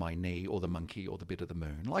picture of my knee or the monkey or the bit of the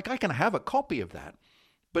moon. Like, I can have a copy of that,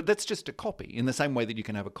 but that's just a copy, in the same way that you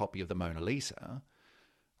can have a copy of the Mona Lisa,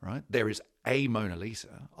 right? There is a Mona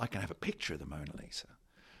Lisa. I can have a picture of the Mona Lisa.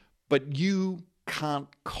 But you can't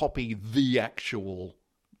copy the actual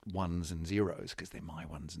ones and zeros because they're my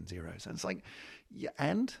ones and zeros. And it's like, yeah,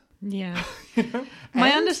 and? Yeah.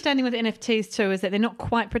 My understanding with NFTs too is that they're not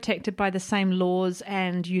quite protected by the same laws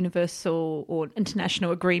and universal or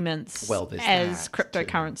international agreements as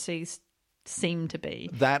cryptocurrencies seem to be.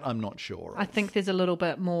 That I'm not sure of. I think there's a little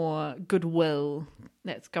bit more goodwill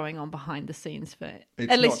that's going on behind the scenes for it,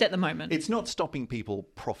 at least at the moment. It's not stopping people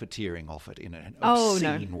profiteering off it in an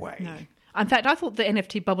obscene way. No. In fact, I thought the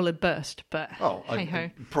NFT bubble had burst, but hey-ho.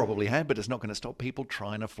 Probably had, but it's not going to stop people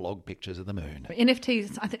trying to flog pictures of the moon. But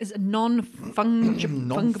NFTs, I think, is a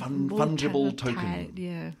non-fungible token.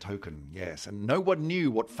 Yeah. Token, yes. And no one knew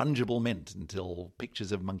what fungible meant until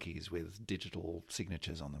pictures of monkeys with digital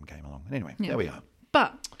signatures on them came along. Anyway, there we are.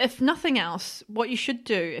 But if nothing else, what you should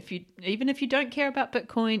do, even if you don't care about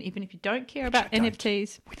Bitcoin, even if you don't care about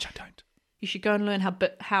NFTs, which I don't, you should go and learn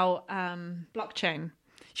how blockchain.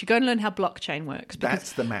 You should go and learn how blockchain works.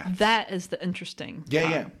 That's the maths. That is the interesting.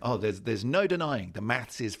 Yeah. Oh, there's no denying the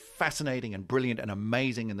maths is fascinating and brilliant and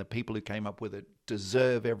amazing, and the people who came up with it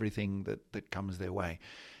deserve everything that comes their way.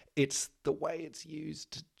 It's the way it's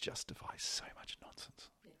used to justify so much nonsense.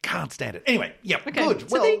 Can't stand it. Anyway, okay, good.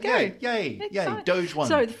 So there you go. Yay. Doge one.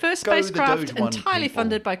 So the first spacecraft entirely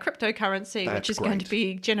funded by cryptocurrency, which is going to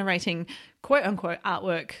be generating quote-unquote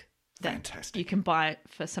artwork that you can buy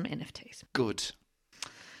for some NFTs. Good.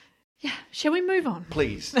 Yeah. Shall we move on?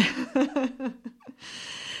 Please.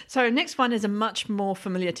 So next one is a much more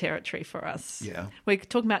familiar territory for us. Yeah. We're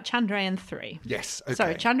talking about Chandrayaan 3. Yes, okay. So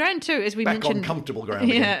Chandrayaan 2, as we mentioned... Back on comfortable ground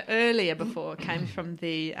again. Earlier before, came from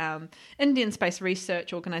the Indian Space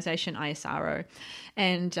Research Organisation, ISRO.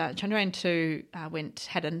 And Chandrayaan 2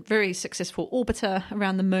 had a very successful orbiter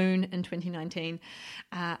around the moon in 2019.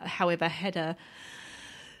 However, had a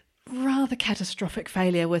rather catastrophic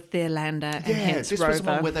failure with their lander and hence this rover. Was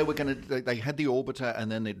the one where they had the orbiter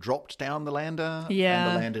and then they dropped down the lander. Yeah,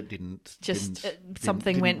 and the lander didn't.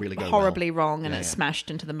 Something went really horribly wrong, and it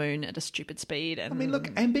smashed into the moon at a stupid speed. And I mean,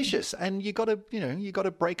 look, ambitious, and you got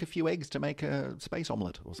to break a few eggs to make a space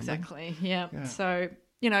omelette or something. Exactly. Yeah. So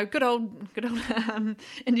good old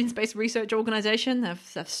Indian Space Research Organisation.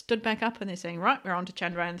 They've stood back up and they're saying, right, we're on to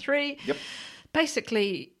Chandrayaan 3. Yep.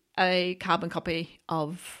 Basically, a carbon copy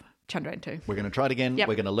of Chandrayaan 2. We're going to try it again. Yep.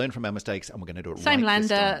 We're going to learn from our mistakes, and we're going to do it Same right this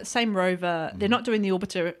lander, time. same rover. They're not doing the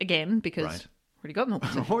orbiter again because Right. already got an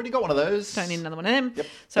orbiter. I've already got one of those. Don't need another one of them. Yep.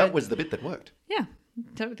 So That was the bit that worked. yeah.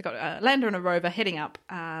 So they've got a lander and a rover heading up.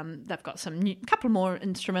 They've got couple more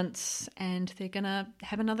instruments, and they're going to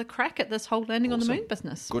have another crack at this whole landing on the moon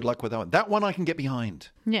business. Good luck with that one. That one I can get behind.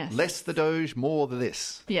 Yes. Less the Doge, more the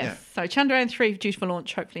this. Yes. So Chandrayaan 3 due for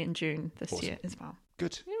launch hopefully in June this Awesome. year as well.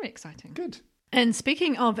 Good. Very exciting. Good. And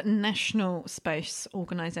speaking of national space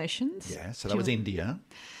organisations, Yeah, so that was India.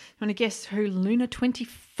 you want to guess who Luna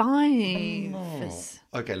 25 is?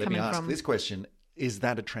 Okay, let me coming ask from? this question. Is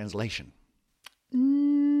that a translation?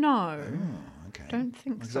 No. Okay. Don't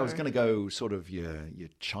think Because so. I was going to go sort of your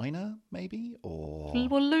China, maybe? Or...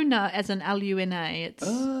 Well, Luna as in Luna, it's...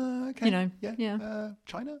 okay. you know, Yeah. yeah.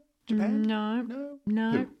 China? Japan? No.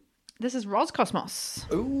 No? Who? This is Roscosmos.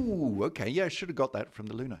 Oh, okay. Yeah, I should have got that from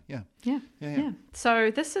the Luna. Yeah. Yeah. So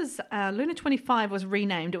this is Luna 25 was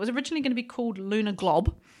renamed. It was originally going to be called Luna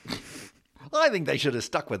Glob. I think they should have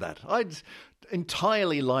stuck with that. I'd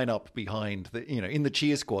entirely line up behind in the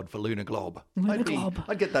cheer squad for Lunar Glob. Lunar Glob.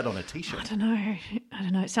 I'd get that on a t-shirt. I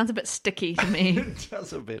don't know. It sounds a bit sticky to me. It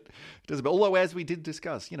does a bit. Although, as we did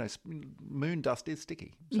discuss, moon dust is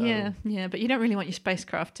sticky. So Yeah, but you don't really want your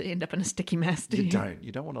spacecraft to end up in a sticky mess, do you?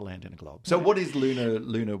 You don't want to land in a glob. So what is Lunar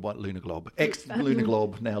Glob? Lunar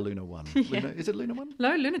Glob, now Lunar 1. Is it Lunar 1?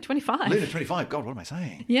 No, Luna 25. Lunar 25. God, what am I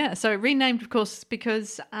saying? Yeah, so renamed, of course,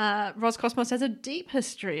 because Roscosmos has a deep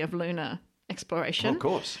history of lunar exploration. Of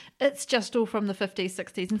course. It's just all from the 50s,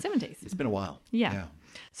 60s, and 70s. It's been a while. Yeah.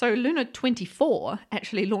 So Luna 24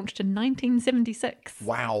 actually launched in 1976.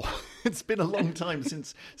 Wow. It's been a long time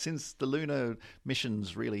since the lunar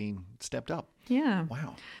missions really stepped up. Yeah.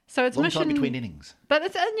 Wow. So it's Long mission time between innings. But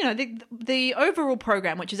it's the overall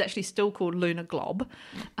program, which is actually still called Lunar Glob.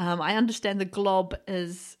 I understand the glob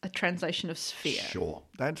is a translation of sphere. Sure.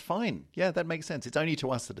 That's fine. Yeah, that makes sense. It's only to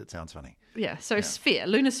us that it sounds funny. Yeah, so sphere,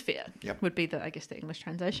 lunar sphere would be the English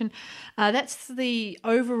translation. That's the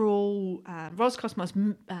overall Roscosmos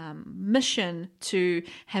mission to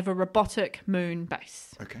have a robotic moon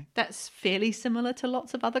base. Okay. That's fairly similar to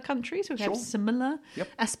lots of other countries who have similar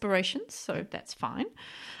aspirations, so that's fine.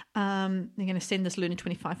 They're going to send this Luna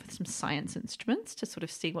 25 with some science instruments to sort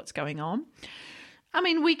of see what's going on. I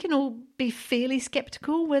mean, we can all be fairly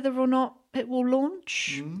sceptical whether or not it will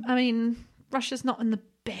launch. I mean, Russia's not in the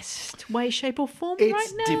best way, shape or form right now.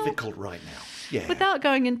 It's difficult right now. Yeah. Without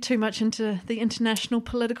going in too much into the international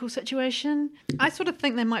political situation, I sort of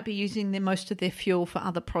think they might be using most of their fuel for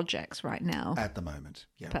other projects right now. At the moment,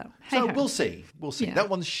 yeah. But, so hey-ho. we'll see. We'll see. Yeah. That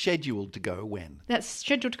one's scheduled to go when? That's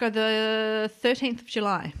scheduled to go the 13th of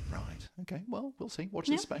July. Right. Okay. Well, we'll see. Watch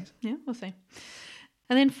this space. Yeah, we'll see.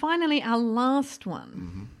 And then finally, our last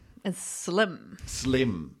one is SLIM.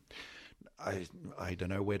 Slim. I don't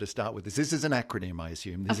know where to start with this. This is an acronym, I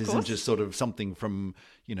assume. This Of isn't course. just sort of something from,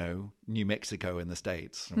 New Mexico in the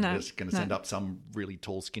States. I'm No, just going to send up some really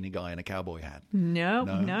tall, skinny guy in a cowboy hat.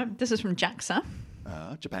 No. This is from JAXA,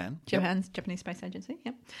 Japan. Japanese Space Agency.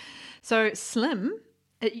 Yep. So SLIM,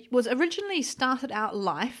 it was originally started out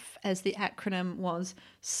life as the acronym was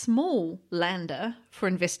Small Lander for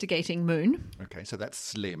Investigating Moon. Okay, so that's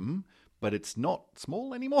slim, but it's not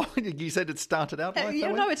small anymore. You said it started out like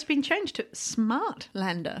that way? No, it's been changed to Smart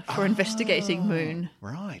Lander for Investigating Moon.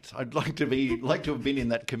 Right. I'd like to have been in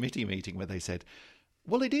that committee meeting where they said,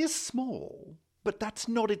 well, it is small, but that's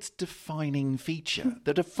not its defining feature.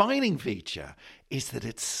 The defining feature is that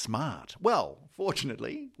it's smart. Well,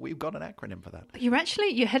 fortunately, we've got an acronym for that.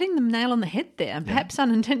 You're hitting the nail on the head there, perhaps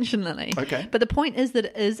unintentionally. Okay. But the point is that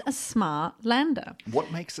it is a smart lander.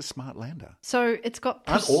 What makes a smart lander? So it's got...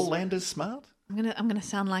 Aren't all landers smart? I'm gonna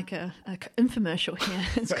sound like a infomercial here.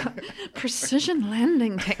 It's got precision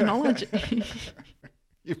landing technology.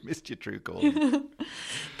 You've missed your true call.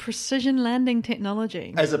 Precision landing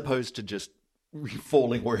technology. As opposed to just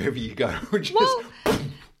falling wherever you go. Just, Well,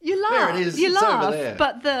 you laugh. There it is. You It's over laugh. there.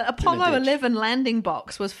 But the Apollo ditch. 11 landing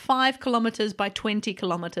box was 5 kilometers by 20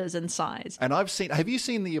 kilometers in size. and have you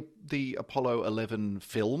seen the Apollo 11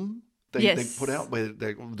 film? They Yes. put out where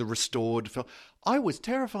the restored film. I was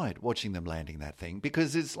terrified watching them landing that thing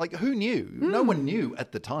because it's like, who knew? No one knew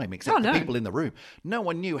at the time except Oh, the no. people in the room. No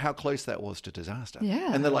one knew how close that was to disaster.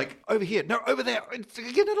 Yeah. And they're like, over here, no, over there, it's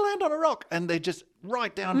going to land on a rock. And they're just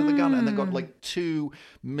right down to the gun and they've got like 2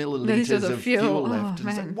 milliliters of of fuel. fuel Oh, left. And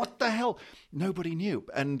it's like, man. what the hell? Nobody knew.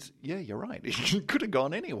 And yeah, you're right. It could have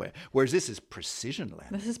gone anywhere. Whereas this is precision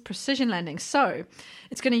landing. This is precision landing. So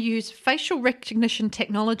it's going to use facial recognition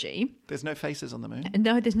technology. There's no faces on the moon.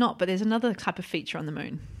 No, there's not, but there's another type of feature on the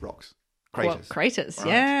moon. Rocks. Craters. Well, craters, Right,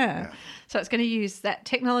 yeah. So it's going to use that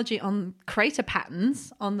technology on crater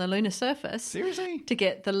patterns on the lunar surface Seriously? to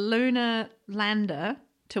get the lunar lander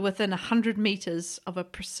to within 100 meters of a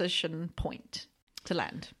precision point to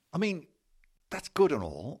land. I mean, that's good and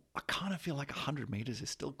all. I kind of feel like 100 meters is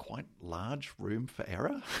still quite large room for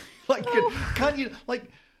error. Like, can't you, like,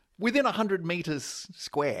 within 100 meters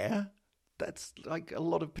square, that's like a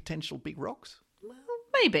lot of potential big rocks.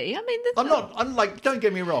 Maybe. I mean, I'm like, don't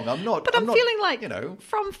get me wrong. I'm not. But I'm not, feeling like, you know,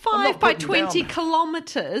 from I'm 5 not by putting 20 down-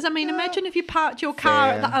 kilometers. I mean, imagine if you parked your car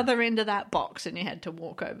at Fair. the other end of that box and you had to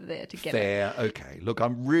walk over there to get it. Fair. Okay. Look,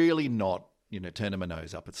 I'm really not, turning my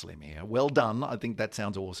nose up at Slim here. Well done. I think that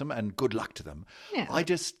sounds awesome and good luck to them. Yeah.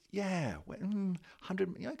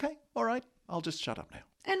 100. Okay. All right. I'll just shut up now.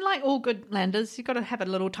 And like all good landers, you've got to have a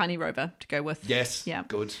little tiny rover to go with. Yes. Yeah.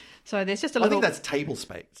 Good. So there's just a I little... think that's table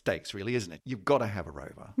stakes, really, isn't it? You've got to have a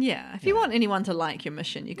rover. Yeah. If you want anyone to like your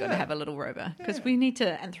mission, you've got to have a little rover. Because we need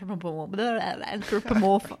to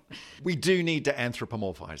anthropomorph... We do need to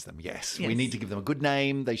anthropomorphize them, yes. We Yes. need to give them a good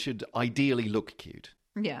name. They should ideally look cute.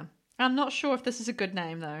 Yeah. I'm not sure if this is a good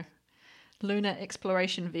name, though. Lunar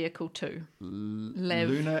Exploration Vehicle 2. Lev.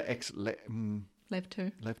 Lunar Lev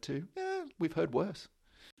 2. Lev 2? Yeah, we've heard worse.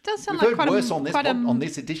 Does sound We've like heard quite worse a... on this quite a- on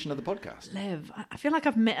this edition of the podcast. Lev. I feel like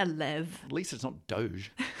I've met a Lev. At least it's not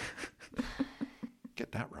Doge.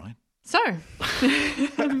 Get that right. So,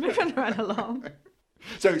 moving right along.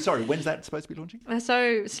 So, sorry, when's that supposed to be launching?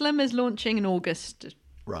 So, Slim is launching in August.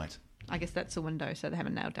 Right. I guess that's the window, so they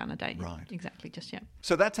haven't nailed down a date Right. exactly just yet.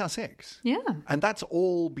 So that's our 6. Yeah. And that's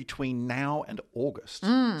all between now and August.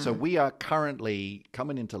 Mm. So we are currently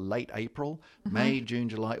coming into late April, Mm-hmm. May, June,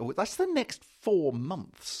 July. That's the next 4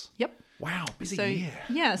 months. Yep. Wow, busy So, year.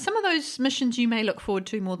 yeah, some of those missions you may look forward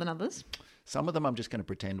to more than others. Some of them I'm just going to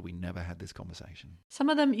pretend we never had this conversation. Some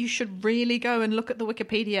of them you should really go and look at the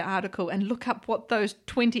Wikipedia article and look up what those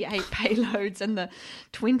 28 payloads and the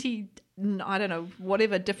 20, I don't know,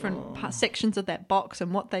 whatever different sections of that box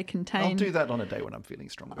and what they contain. I'll do that on a day when I'm feeling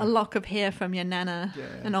stronger. A lock of hair from your nana, Yeah.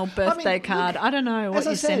 an old I birthday mean, card. look, I don't know what as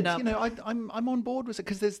you I said, send up. I'm on board with it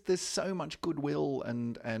because there's so much goodwill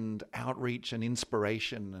and outreach and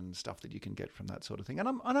inspiration and stuff that you can get from that sort of thing, and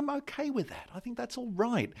I'm okay with that. I think that's all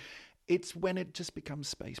right. It's when it just becomes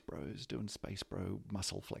space bros doing space bro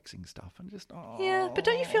muscle flexing stuff and just Yeah, but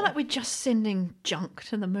don't you feel like we're just sending junk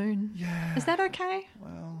to the moon? Yeah. Is that okay?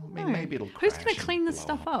 Well, I mean, No. maybe it'll Who's crash going to and clean this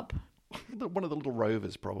blow stuff up? One of the little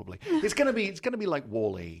rovers, probably. It's gonna be like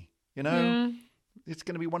Wall-E, you know. Yeah. It's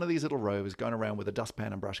gonna be one of these little rovers going around with a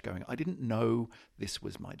dustpan and brush, going, "I didn't know this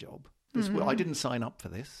was my job. I didn't sign up for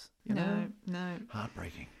this." You know, No.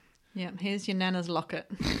 heartbreaking. Yeah, here's your nana's locket.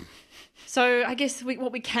 So I guess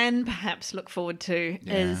what we can perhaps look forward to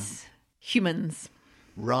is humans.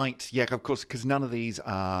 Right? Yeah, of course, because none of these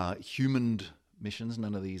are humaned missions.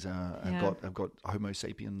 None of these have got Homo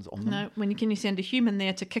sapiens on them. No, when can you send a human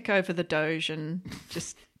there to kick over the Doge and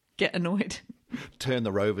just get annoyed? Turn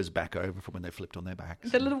the rovers back over from when they flipped on their backs.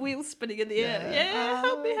 The little wheels spinning in the air. Yeah,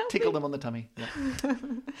 help me. Tickle them on the tummy. Yeah.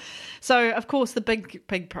 So, of course, the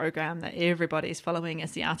big program that everybody's following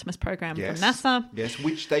is the Artemis program from NASA. Yes,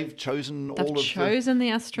 which they've chosen They've all of chosen the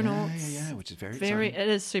astronauts. Yeah, which is very exciting. It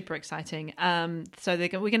is super exciting. So we're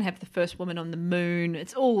going to have the first woman on the moon.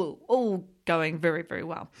 It's all going very, very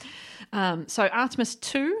well. So Artemis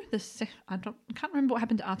 2, I can't remember what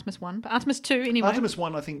happened to Artemis 1, but Artemis 2 anyway. Artemis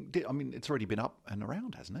 1, I think, it's already been up and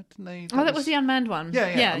around, hasn't it? Didn't they? That was the unmanned one.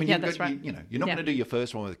 Yeah. I mean, that's right. you're not going to do your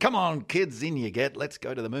first one with, "Come on, kids, in you get, let's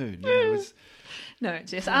go to the moon." You know, No,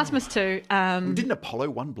 it's Artemis 2. didn't Apollo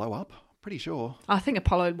 1 blow up? Pretty sure. I think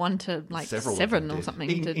Apollo 1 to like Several of 7 them or did.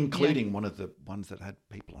 something. Including one of the ones that had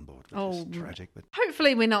people on board, which is tragic. But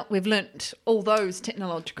Hopefully we've learnt all those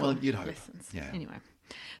technological Well, you'd hope. lessons. Yeah. Anyway.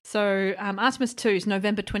 So Artemis 2 is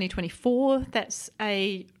November 2024. That's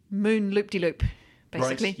a moon loop-de-loop,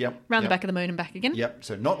 basically. Right, yep, Round the yep. back of the moon and back again. Yep,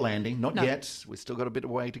 so not landing, not No. yet. We've still got a bit of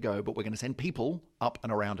a way to go, but we're going to send people up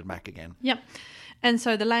and around and back again. Yep. And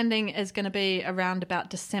so the landing is going to be around about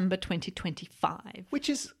December 2025. Which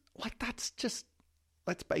is,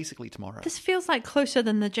 that's basically tomorrow. This feels like closer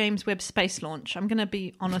than the James Webb Space launch. I'm going to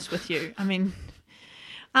be honest with you. I mean,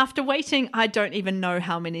 after waiting, I don't even know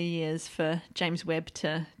how many years for James Webb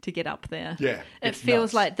to get up there. Yeah, It it's feels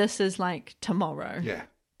nuts. like this is like tomorrow. Yeah,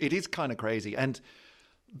 it is kind of crazy. And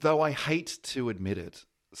though I hate to admit it,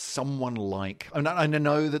 someone like, I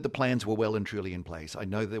know that the plans were well and truly in place. I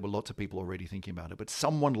know there were lots of people already thinking about it, but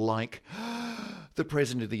someone like the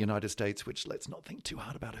President of the United States, which let's not think too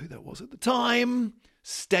hard about who that was at the time,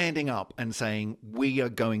 standing up and saying, "We are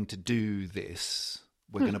going to do this.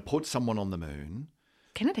 We're going to put someone on the moon."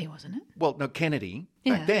 Kennedy, wasn't it? Well, no, Kennedy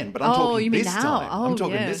Yeah. back then, but I'm Oh, talking you mean this now? time. I'm Oh,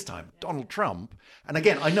 talking yeah. this time. Donald Trump. And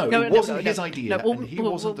again, I know it wasn't his idea, and he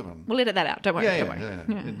wasn't the one. We'll edit that out. Don't worry. Yeah, don't worry.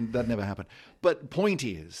 yeah. That never happened. But point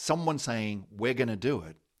is, someone saying, we're going to do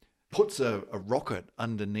it, puts a rocket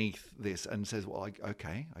underneath this and says, well,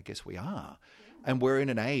 okay, I guess we are. And we're in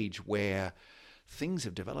an age where things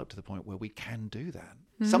have developed to the point where we can do that.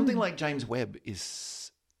 Something like James Webb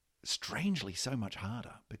is strangely so much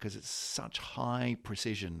harder because it's such high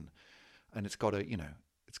precision, and it's got to,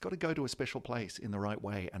 it's got to go to a special place in the right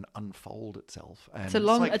way and unfold itself. And It's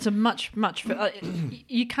a much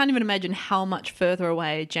you can't even imagine how much further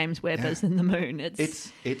away James Webb is than the moon.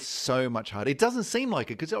 It's so much harder. It doesn't seem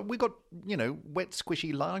like it because we got wet,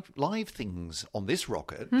 squishy live things on this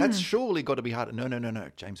rocket. That's surely got to be harder.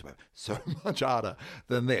 No, James Webb, so much harder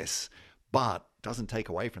than this, but doesn't take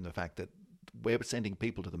away from the fact that we're sending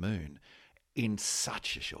people to the moon in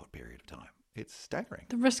such a short period of time. It's staggering.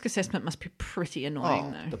 The risk assessment must be pretty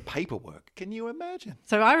annoying, though. The paperwork. Can you imagine?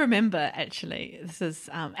 So I remember, actually, this is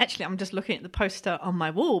I'm just looking at the poster on my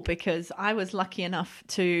wall because I was lucky enough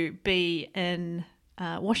to be in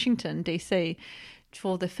Washington, D.C.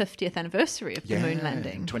 for the 50th anniversary of the moon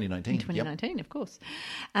landing. 2019. In 2019, of course.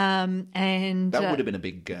 And that would have been a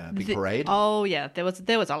big parade. Oh, yeah. There was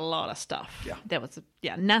a lot of stuff. Yeah.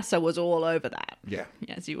 NASA was all over that. Yeah.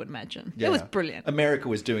 As you would imagine. Yeah. It was brilliant. America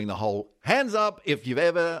was doing the whole hands up if you've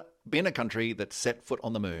ever been a country that set foot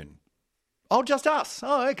on the moon. Oh, just us.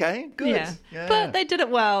 Oh, okay. Good. Yeah. But they did it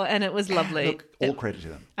well and it was lovely. Look, all credit to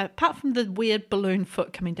them. Apart from the weird balloon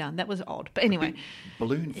foot coming down. That was odd. But anyway.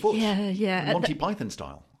 Balloon foot. Yeah. Monty Python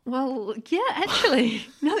style. Well, yeah, actually,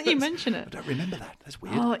 now that you mention it. I don't remember that. That's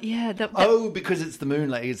weird. Oh, yeah. Because it's the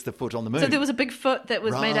moon, it's the foot on the moon. So there was a big foot that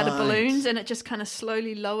was made out of Right. balloons and it just kind of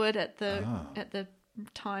slowly lowered at the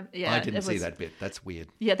time. Yeah, I didn't see that bit. That's weird.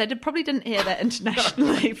 Yeah, they probably didn't air that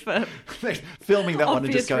internationally for Filming that one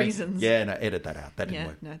and just obvious going, reasons. yeah, no, edit that out. That didn't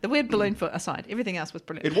work. No, the weird balloon foot aside, everything else was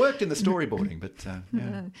brilliant. It worked in the storyboarding, but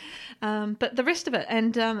yeah. But the rest of it,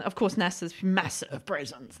 and of course NASA's massive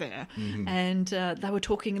presence there, and they were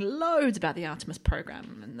talking loads about the Artemis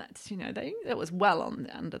program, and that's that was well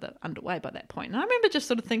underway by that point. And I remember just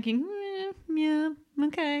sort of thinking, yeah,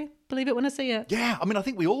 okay, believe it when I see it. Yeah, I mean, I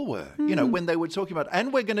think we all were, when they were talking about,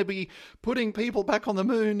 and we're going to be putting people back on the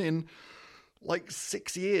moon in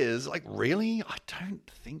 6 years. Really? I don't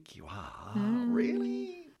think you are.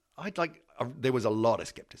 Really? There was a lot of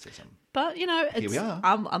skepticism. But, it's, Here we are.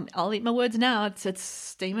 I'll eat my words now. It's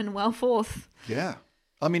steaming well forth. Yeah.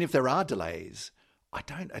 I mean, if there are delays,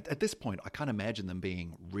 at this point, I can't imagine them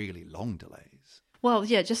being really long delays. Well,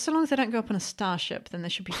 yeah, just so long as they don't go up on a starship, then they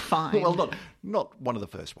should be fine. Well, not one of the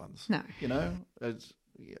first ones. No.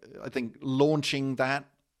 I think launching that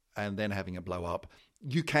and then having it blow up,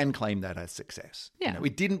 you can claim that as success. Yeah.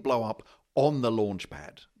 It didn't blow up on the launch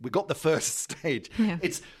pad. We got the first stage. Yeah.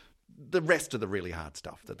 It's the rest of the really hard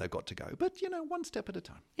stuff that they've got to go. But, one step at a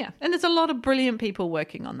time. Yeah, and there's a lot of brilliant people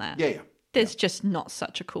working on that. Yeah. There's just not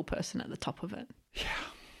such a cool person at the top of it. Yeah.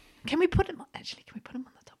 Can we put him on the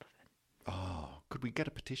top of it? Oh, could we get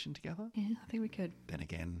a petition together? Yeah, I think we could. Then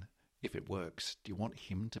again, if it works, do you want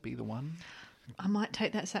him to be the one? I might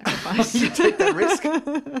take that sacrifice. You take that risk?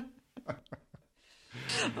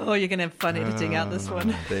 Oh, you're going to have fun editing out this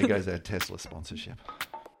one. There goes our Tesla sponsorship.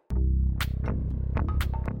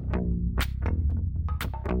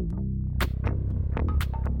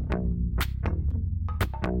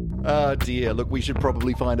 Oh dear, look, we should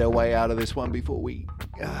probably find our way out of this one before we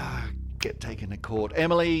get taken to court.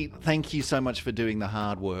 Emily, thank you so much for doing the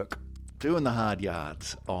hard work, doing the hard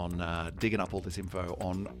yards on digging up all this info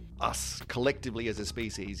on us collectively as a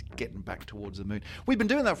species getting back towards the moon. We've been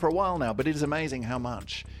doing that for a while now, but it is amazing how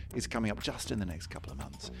much is coming up just in the next couple of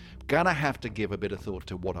months. Gonna have to give a bit of thought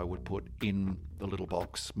to what I would put in the little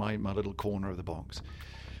box, my little corner of the box.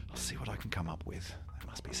 I'll see what I can come up with. There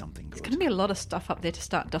must be something good. There's going to be a lot of stuff up there to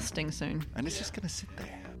start dusting soon. And it's just going to sit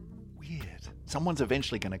there. Weird. Someone's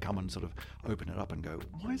eventually going to come and sort of open it up and go,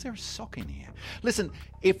 why is there a sock in here? Listen,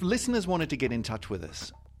 if listeners wanted to get in touch with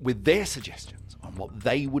us with their suggestions on what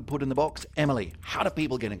they would put in the box, Emily, how do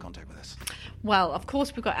people get in contact with us? Well, of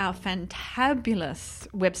course, we've got our fantabulous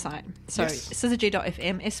website. So Yes.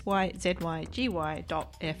 syzygy.fm, syzygy.fm.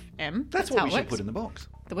 That's what how we it should works. put in the box.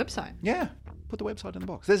 The website. Yeah. Put the website in the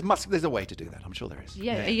box. There's a way to do that. I'm sure there is.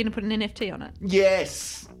 Yeah. Are you going to put an NFT on it?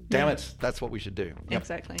 Yes. Damn it. That's what we should do. Yep.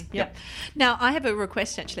 Exactly. Yep. Now, I have a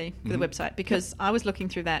request actually for the website because I was looking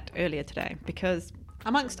through that earlier today because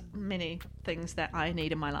amongst many things that I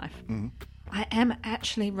need in my life, I am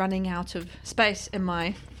actually running out of space in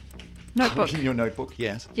my Notebook. In your notebook,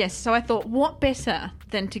 yes. Yes, so I thought, what better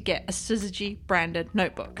than to get a Syzygy branded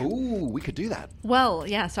notebook? Ooh, we could do that. Well,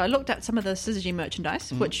 yeah, so I looked at some of the Syzygy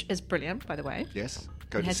merchandise, which is brilliant, by the way. Yes.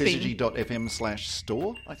 Go It to has been-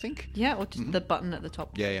 syzygy.fm/store, I think. Yeah, or just the button at the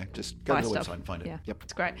top. Yeah. Just go Buy to the stuff. website and find it. Yeah, Yep.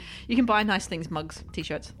 it's great. You can buy nice things, mugs,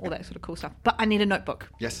 t-shirts, all that sort of cool stuff. But I need a notebook.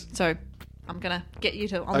 Yes. So I'm going to get you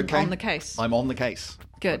to on the case. I'm on the case.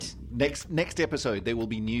 Good. Next episode, there will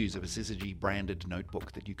be news of a Syzygy branded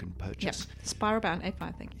notebook that you can Yep. purchase. Spiral bound A5,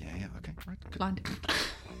 I think. Yeah. Okay. Right. Good. Blind.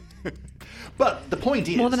 But the point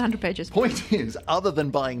is... More than 100 pages. Point is, other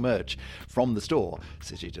than buying merch from the store,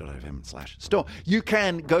 syzygy.fm/store, you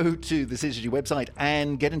can go to the Syzygy website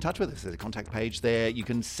and get in touch with us. There's a contact page there. You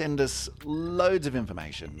can send us loads of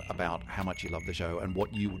information about how much you love the show and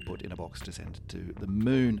what you would put in a box to send to the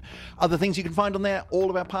moon. Other things you can find on there,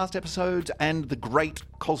 all of our past episodes and the great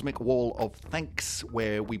cosmic wall of thanks,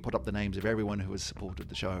 where we put up the names of everyone who has supported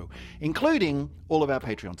the show, including all of our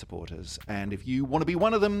Patreon supporters. And if you want to be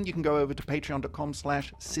one of them, you can go over to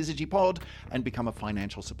patreon.com/syzygypod and become a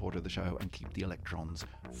financial supporter of the show and keep the electrons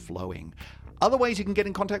flowing. Other ways you can get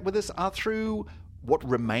in contact with us are through what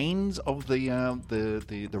remains of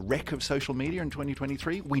the wreck of social media in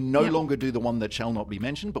 2023. We no longer do the one that shall not be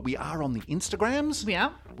mentioned, but we are on the Instagrams. We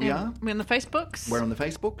are. We are. We're on the Facebooks. We're on the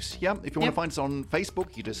Facebooks, yeah. If you want Yep. to find us on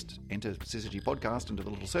Facebook, you just enter Syzygy Podcast into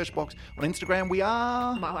the little search box. On Instagram, we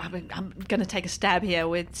are... Well, I'm going to take a stab here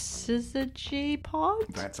with Syzygy Pod.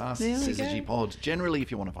 That's us, There we Syzygy go. Pod. Generally,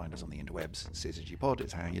 if you want to find us on the interwebs, Syzygy Pod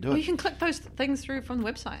is how you do Well, it. you can click those things through from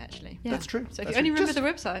the website, actually. Yeah. That's true. So if That's you only true. remember the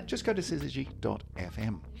website. Just go to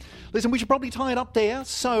syzygy.fm. Listen, we should probably tie it up there.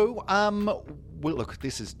 So, well, look,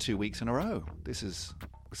 this is 2 weeks in a row. This is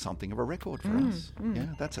something of a record for us. Yeah,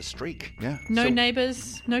 that's a streak. Yeah. No So,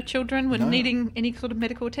 neighbours, no children when No. needing any sort of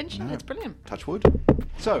medical attention. No. It's brilliant. touch wood.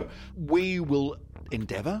 So, we will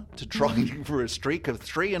endeavour to try for a streak of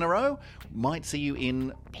 3 in a row. Might see you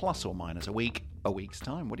in plus or minus a week's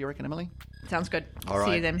time. What do you reckon, Emily? Sounds good. All right.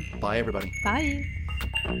 See you then. Bye, everybody. Bye.